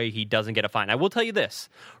there's no way he doesn't get a fine. I will tell you this.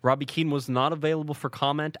 Robbie Keane was not available for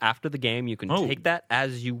comment after the game. You can take that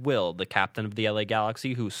as you will. The captain of the LA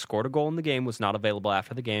Galaxy, who scored a goal in the game, was not available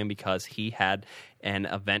after the game because he had an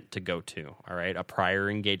event to go to, all right, a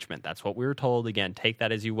prior engagement. That's what we were told. Again, take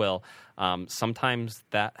that as you will. Sometimes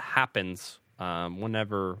that happens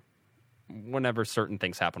whenever certain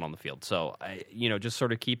things happen on the field. So, just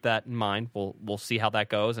sort of keep that in mind. We'll see how that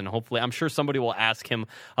goes, and hopefully, I'm sure somebody will ask him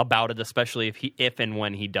about it, especially if and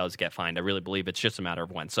when he does get fined. I really believe it's just a matter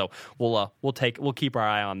of when. So we'll keep our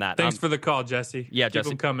eye on that. Thanks for the call, Jesse. Yeah, keep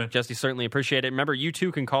Jesse, them coming. Jesse, certainly appreciate it. Remember, you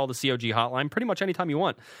too can call the COG hotline pretty much anytime you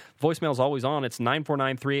want. Voicemail's always on. It's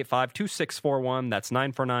 949-385-2641. That's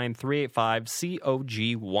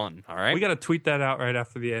 949-385-COG1. All right. We got to tweet that out right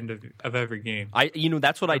after the end of every game.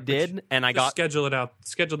 That's what I did, and I got schedule it out.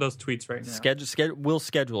 Schedule those tweets right now. We'll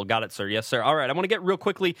schedule. Got it, sir. Yes, sir. All right. I want to get real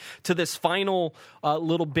quickly to this final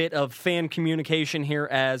little bit of fan communication here,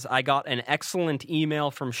 as I got an excellent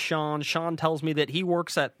email from Sean. Sean tells me that he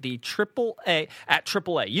works at the AAA.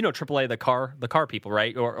 You know AAA, the car people,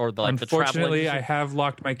 right? Or the travel. Unfortunately, I have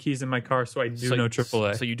locked my keys in my car, so I do know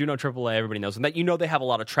AAA. So you do know AAA. Everybody knows, and that they have a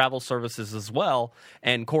lot of travel services as well.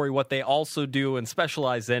 And Cory, what they also do and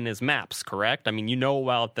specialize in is maps. Correct? I mean, you know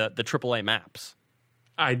about the AAA maps.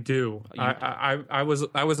 I do. I was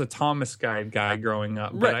a Thomas Guide guy growing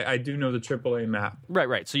up, but I do know the AAA map.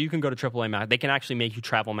 Right. So you can go to AAA map. They can actually make you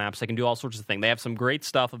travel maps. They can do all sorts of things. They have some great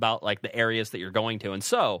stuff about like the areas that you're going to. And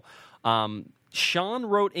so Sean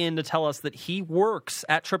wrote in to tell us that he works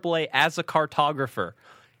at AAA as a cartographer.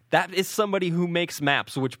 That is somebody who makes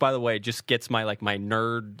maps, which, by the way, just gets my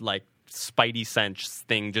nerd spidey sense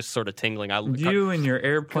thing just sort of tingling. You and your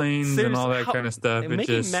airplanes and all that kind of stuff. It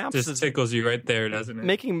just tickles you right there, doesn't it?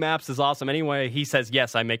 Making maps is awesome. Anyway, he says,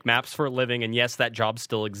 yes, I make maps for a living, and yes, that job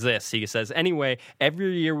still exists. He says, anyway,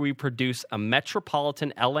 every year we produce a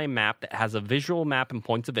metropolitan LA map that has a visual map and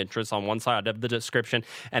points of interest on one side of the description,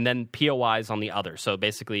 and then POIs on the other. So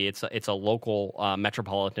basically, it's a local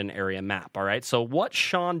metropolitan area map, all right? So what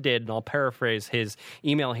Sean did, and I'll paraphrase his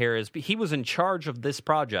email here, is he was in charge of this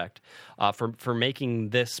project for making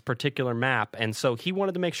this particular map, and so he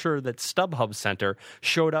wanted to make sure that StubHub Center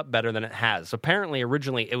showed up better than it has. Apparently,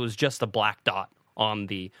 originally, it was just a black dot on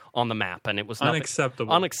the map, and it was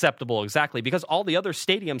unacceptable, exactly, because all the other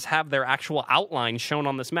stadiums have their actual outline shown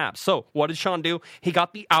on this map. So what did Sean do? He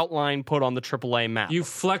got the outline put on the AAA map. You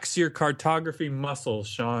flex your cartography muscles,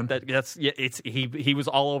 Sean. He was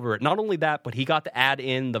all over it. Not only that, but he got to add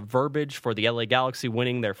in the verbiage for the LA Galaxy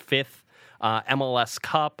winning their 5th MLS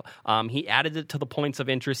Cup. He added it to the points of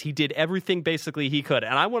interest. He did everything basically he could.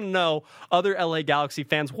 And I want to know, other LA Galaxy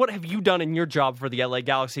fans, what have you done in your job for the LA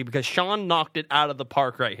Galaxy? Because Sean knocked it out of the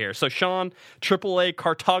park right here. So Sean, AAA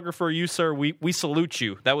cartographer, you, sir, we salute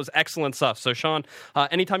you. That was excellent stuff. So Sean,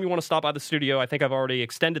 anytime you want to stop by the studio, I think I've already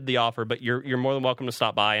extended the offer, but you're more than welcome to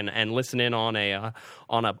stop by and listen in on a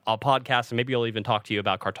podcast, and maybe I'll even talk to you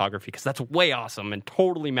about cartography, because that's way awesome and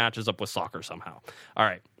totally matches up with soccer somehow. All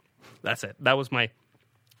right. That's it. That was my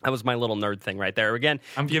little nerd thing right there. Again,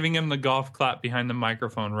 I'm giving him the golf clap behind the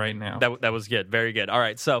microphone right now. That was good. Very good. All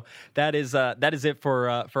right. So that is it for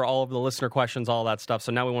all of the listener questions, all that stuff.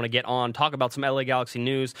 So now we want to talk about some LA Galaxy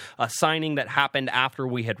news. A signing that happened after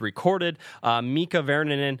we had recorded. Mika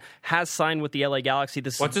Värninen has signed with the LA Galaxy.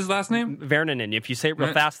 What's his last name? Värninen. If you say it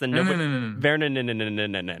real fast, then nobody.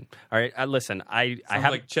 Värninen. All right. Listen, I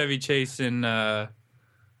have like Chevy Chase in.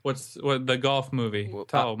 What's the golf movie?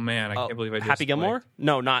 Oh man, I can't believe I just Happy Gilmore?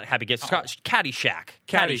 No, not Happy Gilmore. Caddyshack.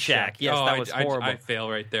 Caddyshack. Yes, that was horrible. I fail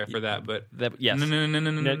right there for that, but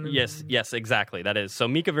yes, yes, exactly. That is so.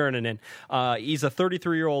 Mika Värninen. He's a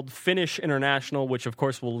 33-year-old Finnish international, which of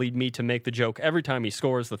course will lead me to make the joke every time he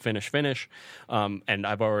scores the finish. And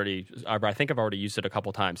I think I've already used it a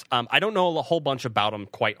couple times. I don't know a whole bunch about him,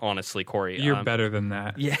 quite honestly, Cory. You're better than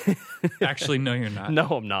that. Yeah. Actually, no, you're not. No,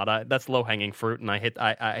 I'm not. That's low-hanging fruit, and I hit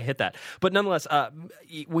that. But nonetheless,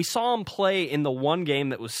 we saw him play in the one game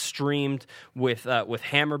that was streamed with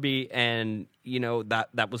Hammarby, and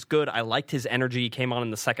that was good. I liked his energy. He came on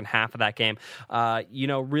in the second half of that game.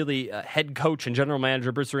 Really, head coach and general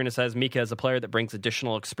manager Bruce Arena says Mika is a player that brings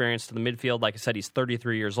additional experience to the midfield. Like I said, he's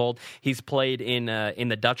 33 years old. He's played in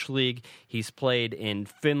the Dutch league. He's played in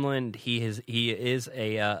Finland. He is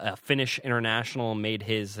a Finnish international. Made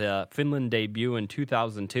his Finland debut in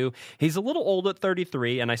 2002. He's a little old at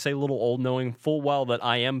 33, and I say a little old knowing full well that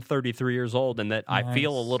I am 33 years old and that I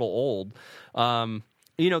feel a little old.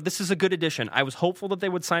 This is a good addition. I was hopeful that they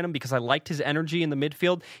would sign him because I liked his energy in the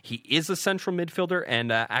midfield. He is a central midfielder, and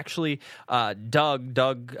Doug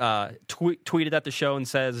tweeted at the show and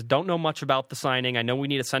says, don't know much about the signing. I know we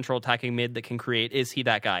need a central attacking mid that can create. Is he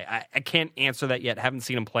that guy? I can't answer that yet. Haven't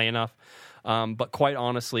seen him play enough. But quite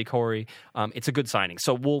honestly, Cory, it's a good signing.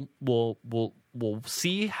 So we'll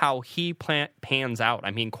see how he pans out.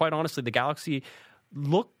 I mean, quite honestly, the Galaxy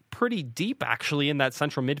look pretty deep actually in that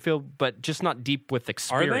central midfield, but just not deep with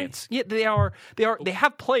experience. Are they? Yeah, they are. They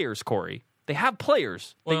have players, Cory. They have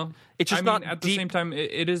players. Well, it's just not at deep. the same time,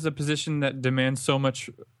 it is a position that demands so much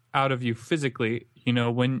out of you physically.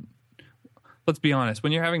 When let's be honest,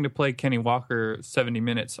 when you're having to play Kenny Walker 70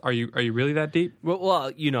 minutes, are you really that deep?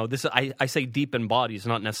 Well, this I say deep in bodies,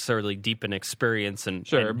 not necessarily deep in experience and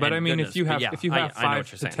sure. But and I mean, goodness. if you have I know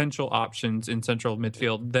 5 potential options in central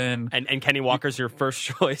midfield, then and Kenny Walker's your first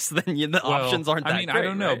choice, then the options aren't that great. I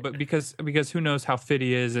don't know, right? but because who knows how fit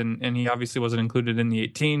he is, and he obviously wasn't included in the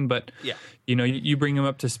 18. But you bring him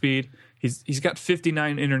up to speed. He's got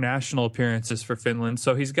 59 international appearances for Finland,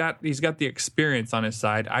 so he's got the experience on his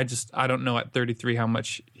side. I don't know at 33 how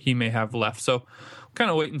much he may have left. So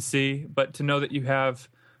kind of wait and see. But to know that you have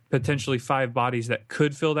potentially 5 bodies that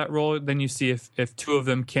could fill that role, then you see if 2 of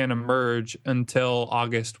them can emerge until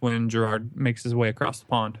August when Gerard makes his way across the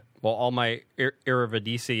pond. Well, all my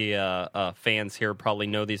Eredivisie fans here probably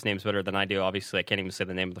know these names better than I do. Obviously, I can't even say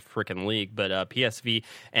the name of the freaking league, but PSV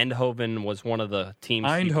Eindhoven was one of the teams.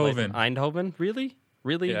 Eindhoven?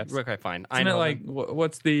 Really? Yes. Okay, fine. Isn't it like,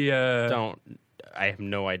 what's the... I have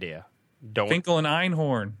no idea. Finkel and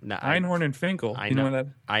Einhorn. No, Einhorn and Finkel. I you know that?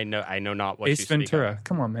 I know not what Ace you speak Ventura. of.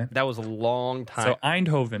 Come on, man. That was a long time. So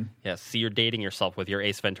Eindhoven. Yes, see, you're dating yourself with your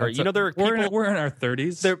Ace Ventura. There are people. We're in our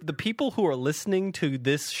 30s. The people who are listening to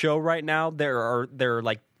this show right now, there's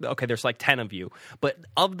like 10 of you. But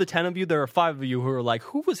of the 10 of you, there are 5 of you who are like,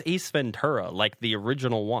 who was Ace Ventura? Like the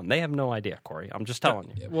original one. They have no idea, Cory. I'm just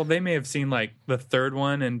telling you. Well, they may have seen like the third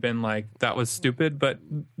one and been like, that was stupid. But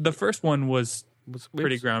the first one was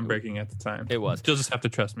pretty groundbreaking at the time. It was. You'll just have to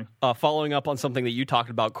trust me. Following up on something that you talked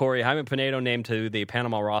about, Cory, Jaime Penedo named to the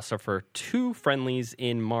Panama roster for 2 friendlies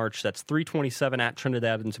in March. That's 327 at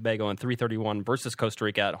Trinidad and Tobago and 331 versus Costa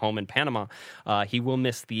Rica at home in Panama. He will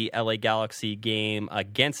miss the LA Galaxy game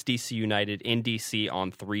against DC United in DC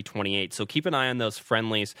on 328. So keep an eye on those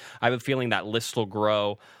friendlies. I have a feeling that list will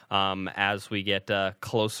grow as we get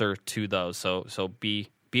closer to those. So be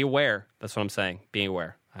aware. That's what I'm saying. Be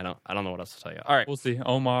aware. I don't know what else to tell you. All right. We'll see.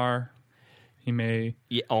 Omar, he may...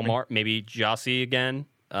 Yeah, Omar, maybe Jossie again.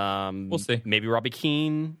 We'll see. Maybe Robbie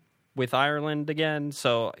Keane with Ireland again.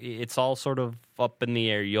 So it's all sort of up in the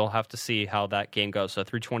air. You'll have to see how that game goes. So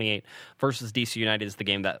 328 versus DC United is the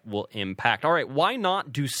game that will impact. All right, why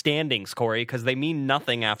not do standings, Cory? Because they mean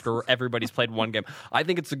nothing after everybody's played one game. I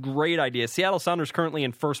think it's a great idea. Seattle Sounders currently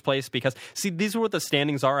in first place because, see, these are what the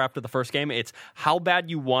standings are after the first game. It's how bad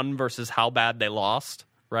you won versus how bad they lost.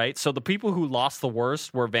 Right, so the people who lost the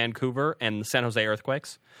worst were Vancouver and the San Jose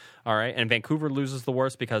Earthquakes. All right, and Vancouver loses the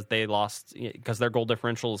worst because they lost because their goal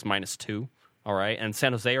differential is -2. All right, and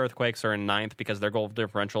San Jose Earthquakes are in 9th because their goal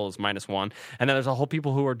differential is -1. And then there's a whole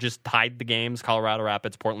people who are just tied the games: Colorado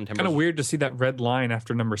Rapids, Portland Timbers. Kind of weird to see that red line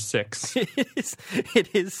after number 6.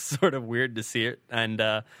 It is sort of weird to see it, and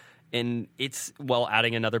it's,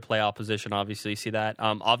 adding another playoff position, obviously. You see that.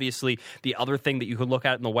 Obviously, the other thing that you could look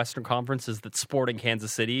at in the Western Conference is that Sporting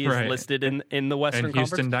Kansas City is listed in the Western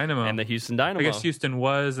Conference. And Houston Dynamo. And the Houston Dynamo. I guess Houston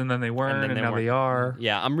was, and then they weren't, and now they are.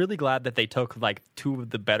 Yeah, I'm really glad that they took, 2 of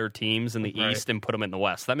the better teams in the East and put them in the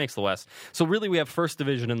West. That makes the West. So really, we have first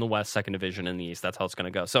division in the West, second division in the East. That's how it's going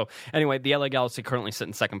to go. So anyway, the LA Galaxy currently sit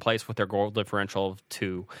in second place with their goal differential of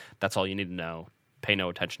 2. That's all you need to know. Pay no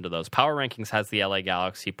attention to those. Power Rankings has the LA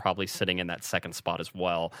Galaxy probably sitting in that second spot as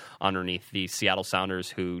well, underneath the Seattle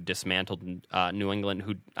Sounders, who dismantled New England,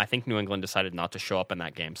 who I think New England decided not to show up in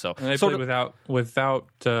that game. So and they played without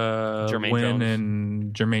Jermaine Wynn Jones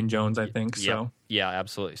and Jermaine Jones, I think. Yeah. So Yeah,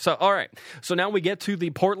 absolutely. So, all right. So now we get to the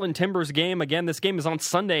Portland Timbers game. Again, this game is on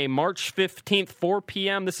Sunday, March 15th, 4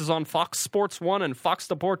 p.m. This is on Fox Sports 1 and Fox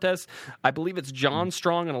Deportes. I believe it's John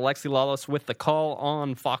Strong and Alexi Lalas with the call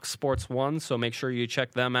on Fox Sports 1, so make sure you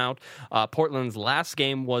check them out. Portland's last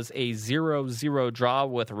game was a 0-0 draw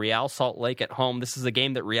with Real Salt Lake at home. This is a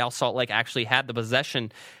game that Real Salt Lake actually had the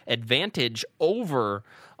possession advantage over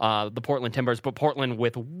the Portland Timbers, but Portland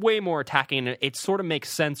with way more attacking. It sort of makes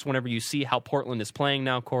sense whenever you see how Portland is playing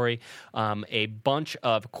now, Corey. A bunch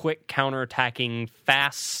of quick counterattacking,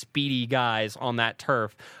 fast, speedy guys on that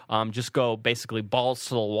turf just go basically balls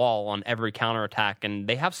to the wall on every counterattack, and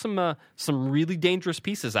they have some really dangerous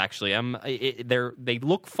pieces. Actually, they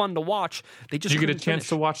look fun to watch. Did you get a chance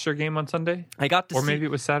to watch their game on Sunday? I got to, maybe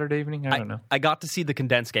it was Saturday evening. I don't know. I got to see the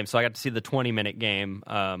condensed game, so I got to see the 20-minute game.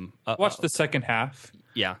 Watch the second half.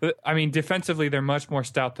 Yeah, I mean, defensively, they're much more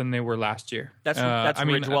stout than they were last year. That's I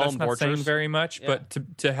mean, Ridgewell that's and not Borchers. saying very much, but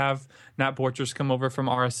to have Nat Borchers come over from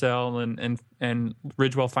RSL and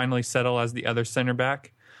Ridgewell finally settle as the other center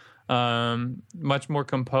back, much more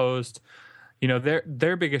composed. You know,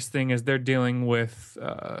 their biggest thing is they're dealing with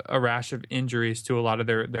a rash of injuries to a lot of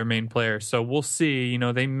their main players. So we'll see. You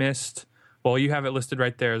know, they missed. Well, you have it listed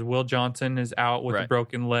right there as Will Johnson is out with a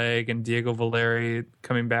broken leg, and Diego Valeri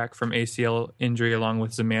coming back from ACL injury along with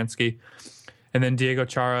Zemansky. And then Diego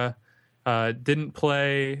Chara didn't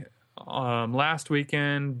play last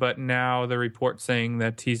weekend, but now the report saying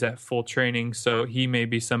that he's at full training, so he may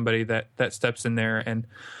be somebody that steps in there. And,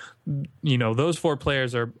 you know, those four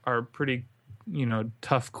players are pretty, you know,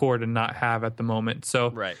 tough core to not have at the moment.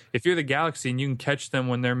 So if you're the Galaxy and you can catch them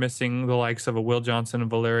when they're missing the likes of a Will Johnson, a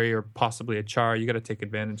Valeri, or possibly a Char, you got to take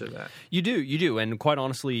advantage of that. You do. And quite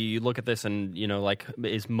honestly, you look at this and, you know, like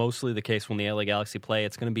is mostly the case when the LA Galaxy play.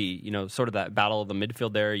 It's going to be, you know, sort of that battle of the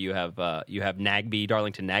midfield there. You have Nagbe,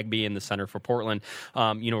 Darlington Nagbe in the center for Portland.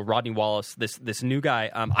 You know, Rodney Wallace, this new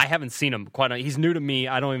guy. I haven't seen him he's new to me.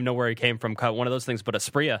 I don't even know where he came from. One of those things, but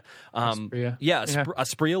Asprilla.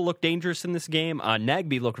 Asprilla looked dangerous in this game.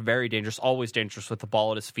 Nagbe looked very dangerous, always dangerous with the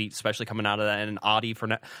ball at his feet, especially coming out of that. And Adi,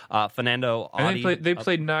 Fernando Adi. And they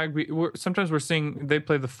played Nagbe. Sometimes we're seeing they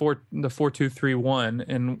play the 4-2-3-1,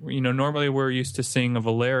 and you know normally we're used to seeing a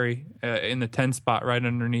Valeri in the 10 spot right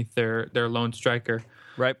underneath their lone striker.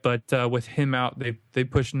 Right, but with him out, they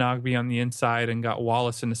pushed Nagbe on the inside and got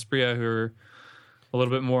Wallace and Asprilla, who are a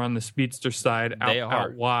little bit more on the speedster side,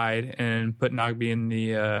 out wide, and put Nagbe in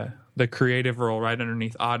the creative role right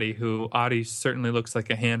underneath Adi, who Adi certainly looks like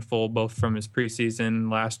a handful, both from his preseason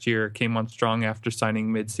last year, came on strong after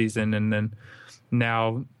signing midseason, and then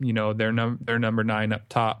now, you know, they're number 9 up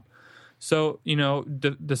top. So, you know,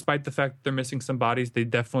 despite the fact that they're missing some bodies, they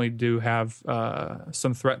definitely do have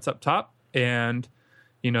some threats up top. And,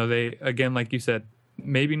 you know, they, again, like you said,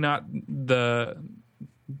 maybe not a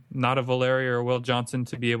Valeri or Will Johnson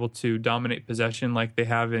to be able to dominate possession like they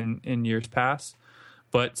have in years past.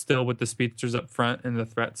 But still, with the speedsters up front and the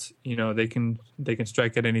threats, you know, they can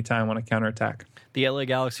strike at any time on a counterattack. The LA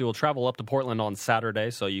Galaxy will travel up to Portland on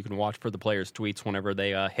Saturday, so you can watch for the players' tweets whenever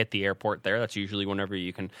they hit the airport there. That's usually whenever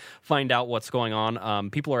you can find out what's going on.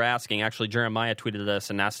 People are asking, actually, Jeremiah tweeted us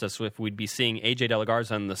and asked us if we'd be seeing AJ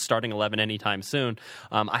DeLaGarza in the starting 11 anytime soon.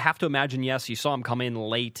 I have to imagine, yes. You saw him come in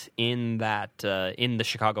late in the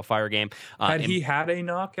Chicago Fire game. Had he had a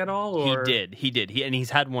knock at all? Or? He did. And he's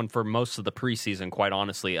had one for most of the preseason, quite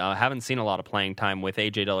honestly. Haven't seen a lot of playing time with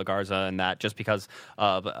AJ DeLaGarza and that just because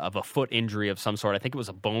of a foot injury of some sort. I think it was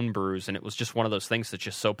a bone bruise, and it was just one of those things that's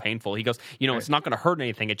just so painful. He goes, you know, It's not going to hurt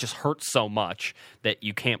anything. It just hurts so much that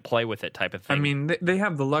you can't play with it type of thing. I mean, they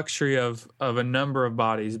have the luxury of a number of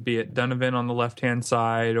bodies, be it Donovan on the left-hand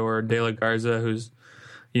side or DeLaGarza, who's,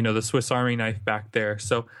 you know, the Swiss Army knife back there.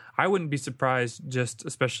 So I wouldn't be surprised, just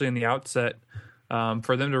especially in the outset,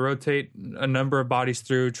 for them to rotate a number of bodies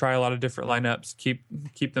through, try a lot of different lineups,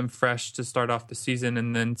 keep them fresh to start off the season,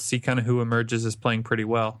 and then see kind of who emerges as playing pretty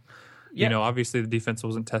well. Yeah. You know, obviously the defense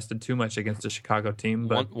wasn't tested too much against the Chicago team,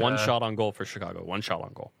 but one shot on goal for Chicago. One shot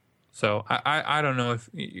on goal. So I don't know if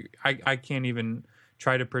I can't even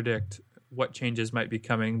try to predict what changes might be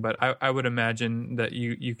coming, but I would imagine that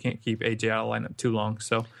you can't keep AJ out of lineup too long.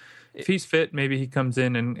 So if he's fit, maybe he comes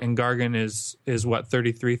in, and Gargan is what,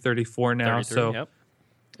 33, 34 now. So,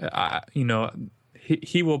 yep. You know,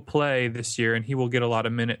 he will play this year and he will get a lot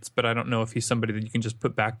of minutes, but I don't know if he's somebody that you can just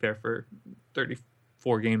put back there for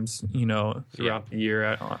 34 games, you know, throughout the year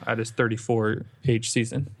at his 34 age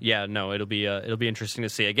season. Yeah, no, it'll be interesting to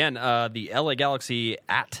see. Again, the LA Galaxy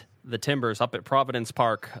at the Timbers up at Providence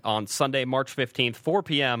Park on Sunday, March 15th, 4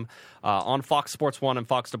 p.m. On Fox Sports 1 and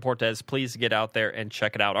Fox Deportes. Please get out there and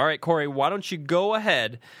check it out. All right, Cory, why don't you go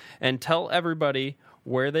ahead and tell everybody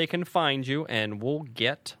where they can find you, and we'll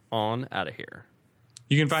get on out of here.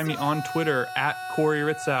 You can find me on Twitter at Cory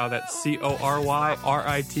Ritzau. That's CoryRitzau.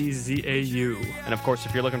 And, of course,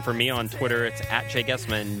 if you're looking for me on Twitter, it's at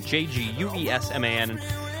Guesman, JGUESMAN.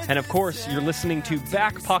 And, of course, you're listening to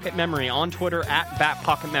Back Pocket Memory on Twitter at Back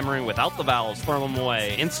Pocket Memory without the vowels, throw them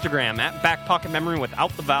away. Instagram at Back Pocket Memory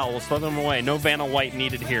without the vowels, throw them away. No Vanna White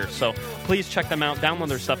needed here. So please check them out, download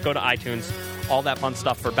their stuff, go to iTunes, all that fun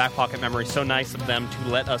stuff for Back Pocket Memory. So nice of them to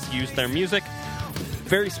let us use their music.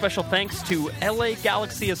 Very special thanks to LA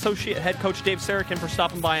Galaxy Associate Head Coach Dave Sarachan for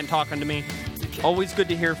stopping by and talking to me. Always good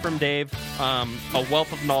to hear from Dave. A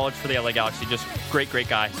wealth of knowledge for the LA Galaxy. Just great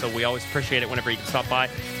guy. So we always appreciate it whenever he can stop by.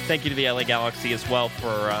 Thank you to the LA Galaxy as well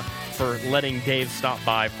for letting Dave stop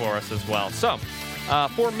by for us as well. So,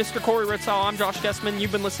 for Mr. Cory Ritzau, I'm Josh Guesman.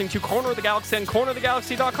 You've been listening to Corner of the Galaxy on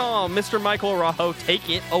cornerofthegalaxy.com. Mr. Michael Araujo, take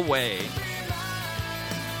it away.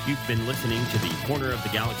 You've been listening to the Corner of the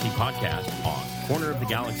Galaxy podcast on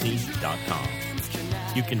cornerofthegalaxy.com.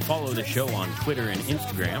 You can follow the show on Twitter and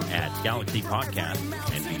Instagram at Galaxy Podcast,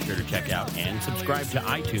 and be sure to check out and subscribe to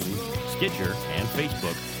iTunes, Stitcher, and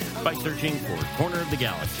Facebook by searching for Corner of the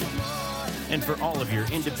Galaxy. And for all of your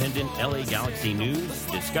independent LA Galaxy news,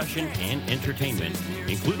 discussion, and entertainment,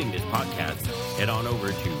 including this podcast, head on over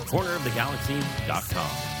to cornerofthegalaxy.com.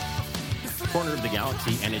 Corner of the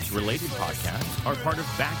Galaxy and its related podcasts are part of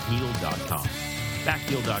Backheel.com.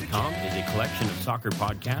 Backheel.com is a collection of soccer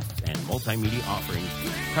podcasts and multimedia offerings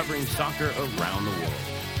covering soccer around the world.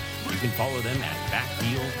 You can follow them at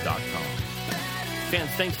Backheel.com. Fans,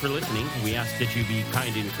 thanks for listening. We ask that you be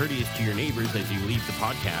kind and courteous to your neighbors as you leave the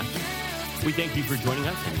podcast. We thank you for joining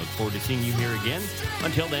us and look forward to seeing you here again.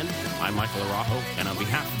 Until then, I'm Michael Araujo, and on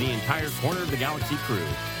behalf of the entire Corner of the Galaxy crew,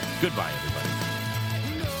 goodbye, everybody.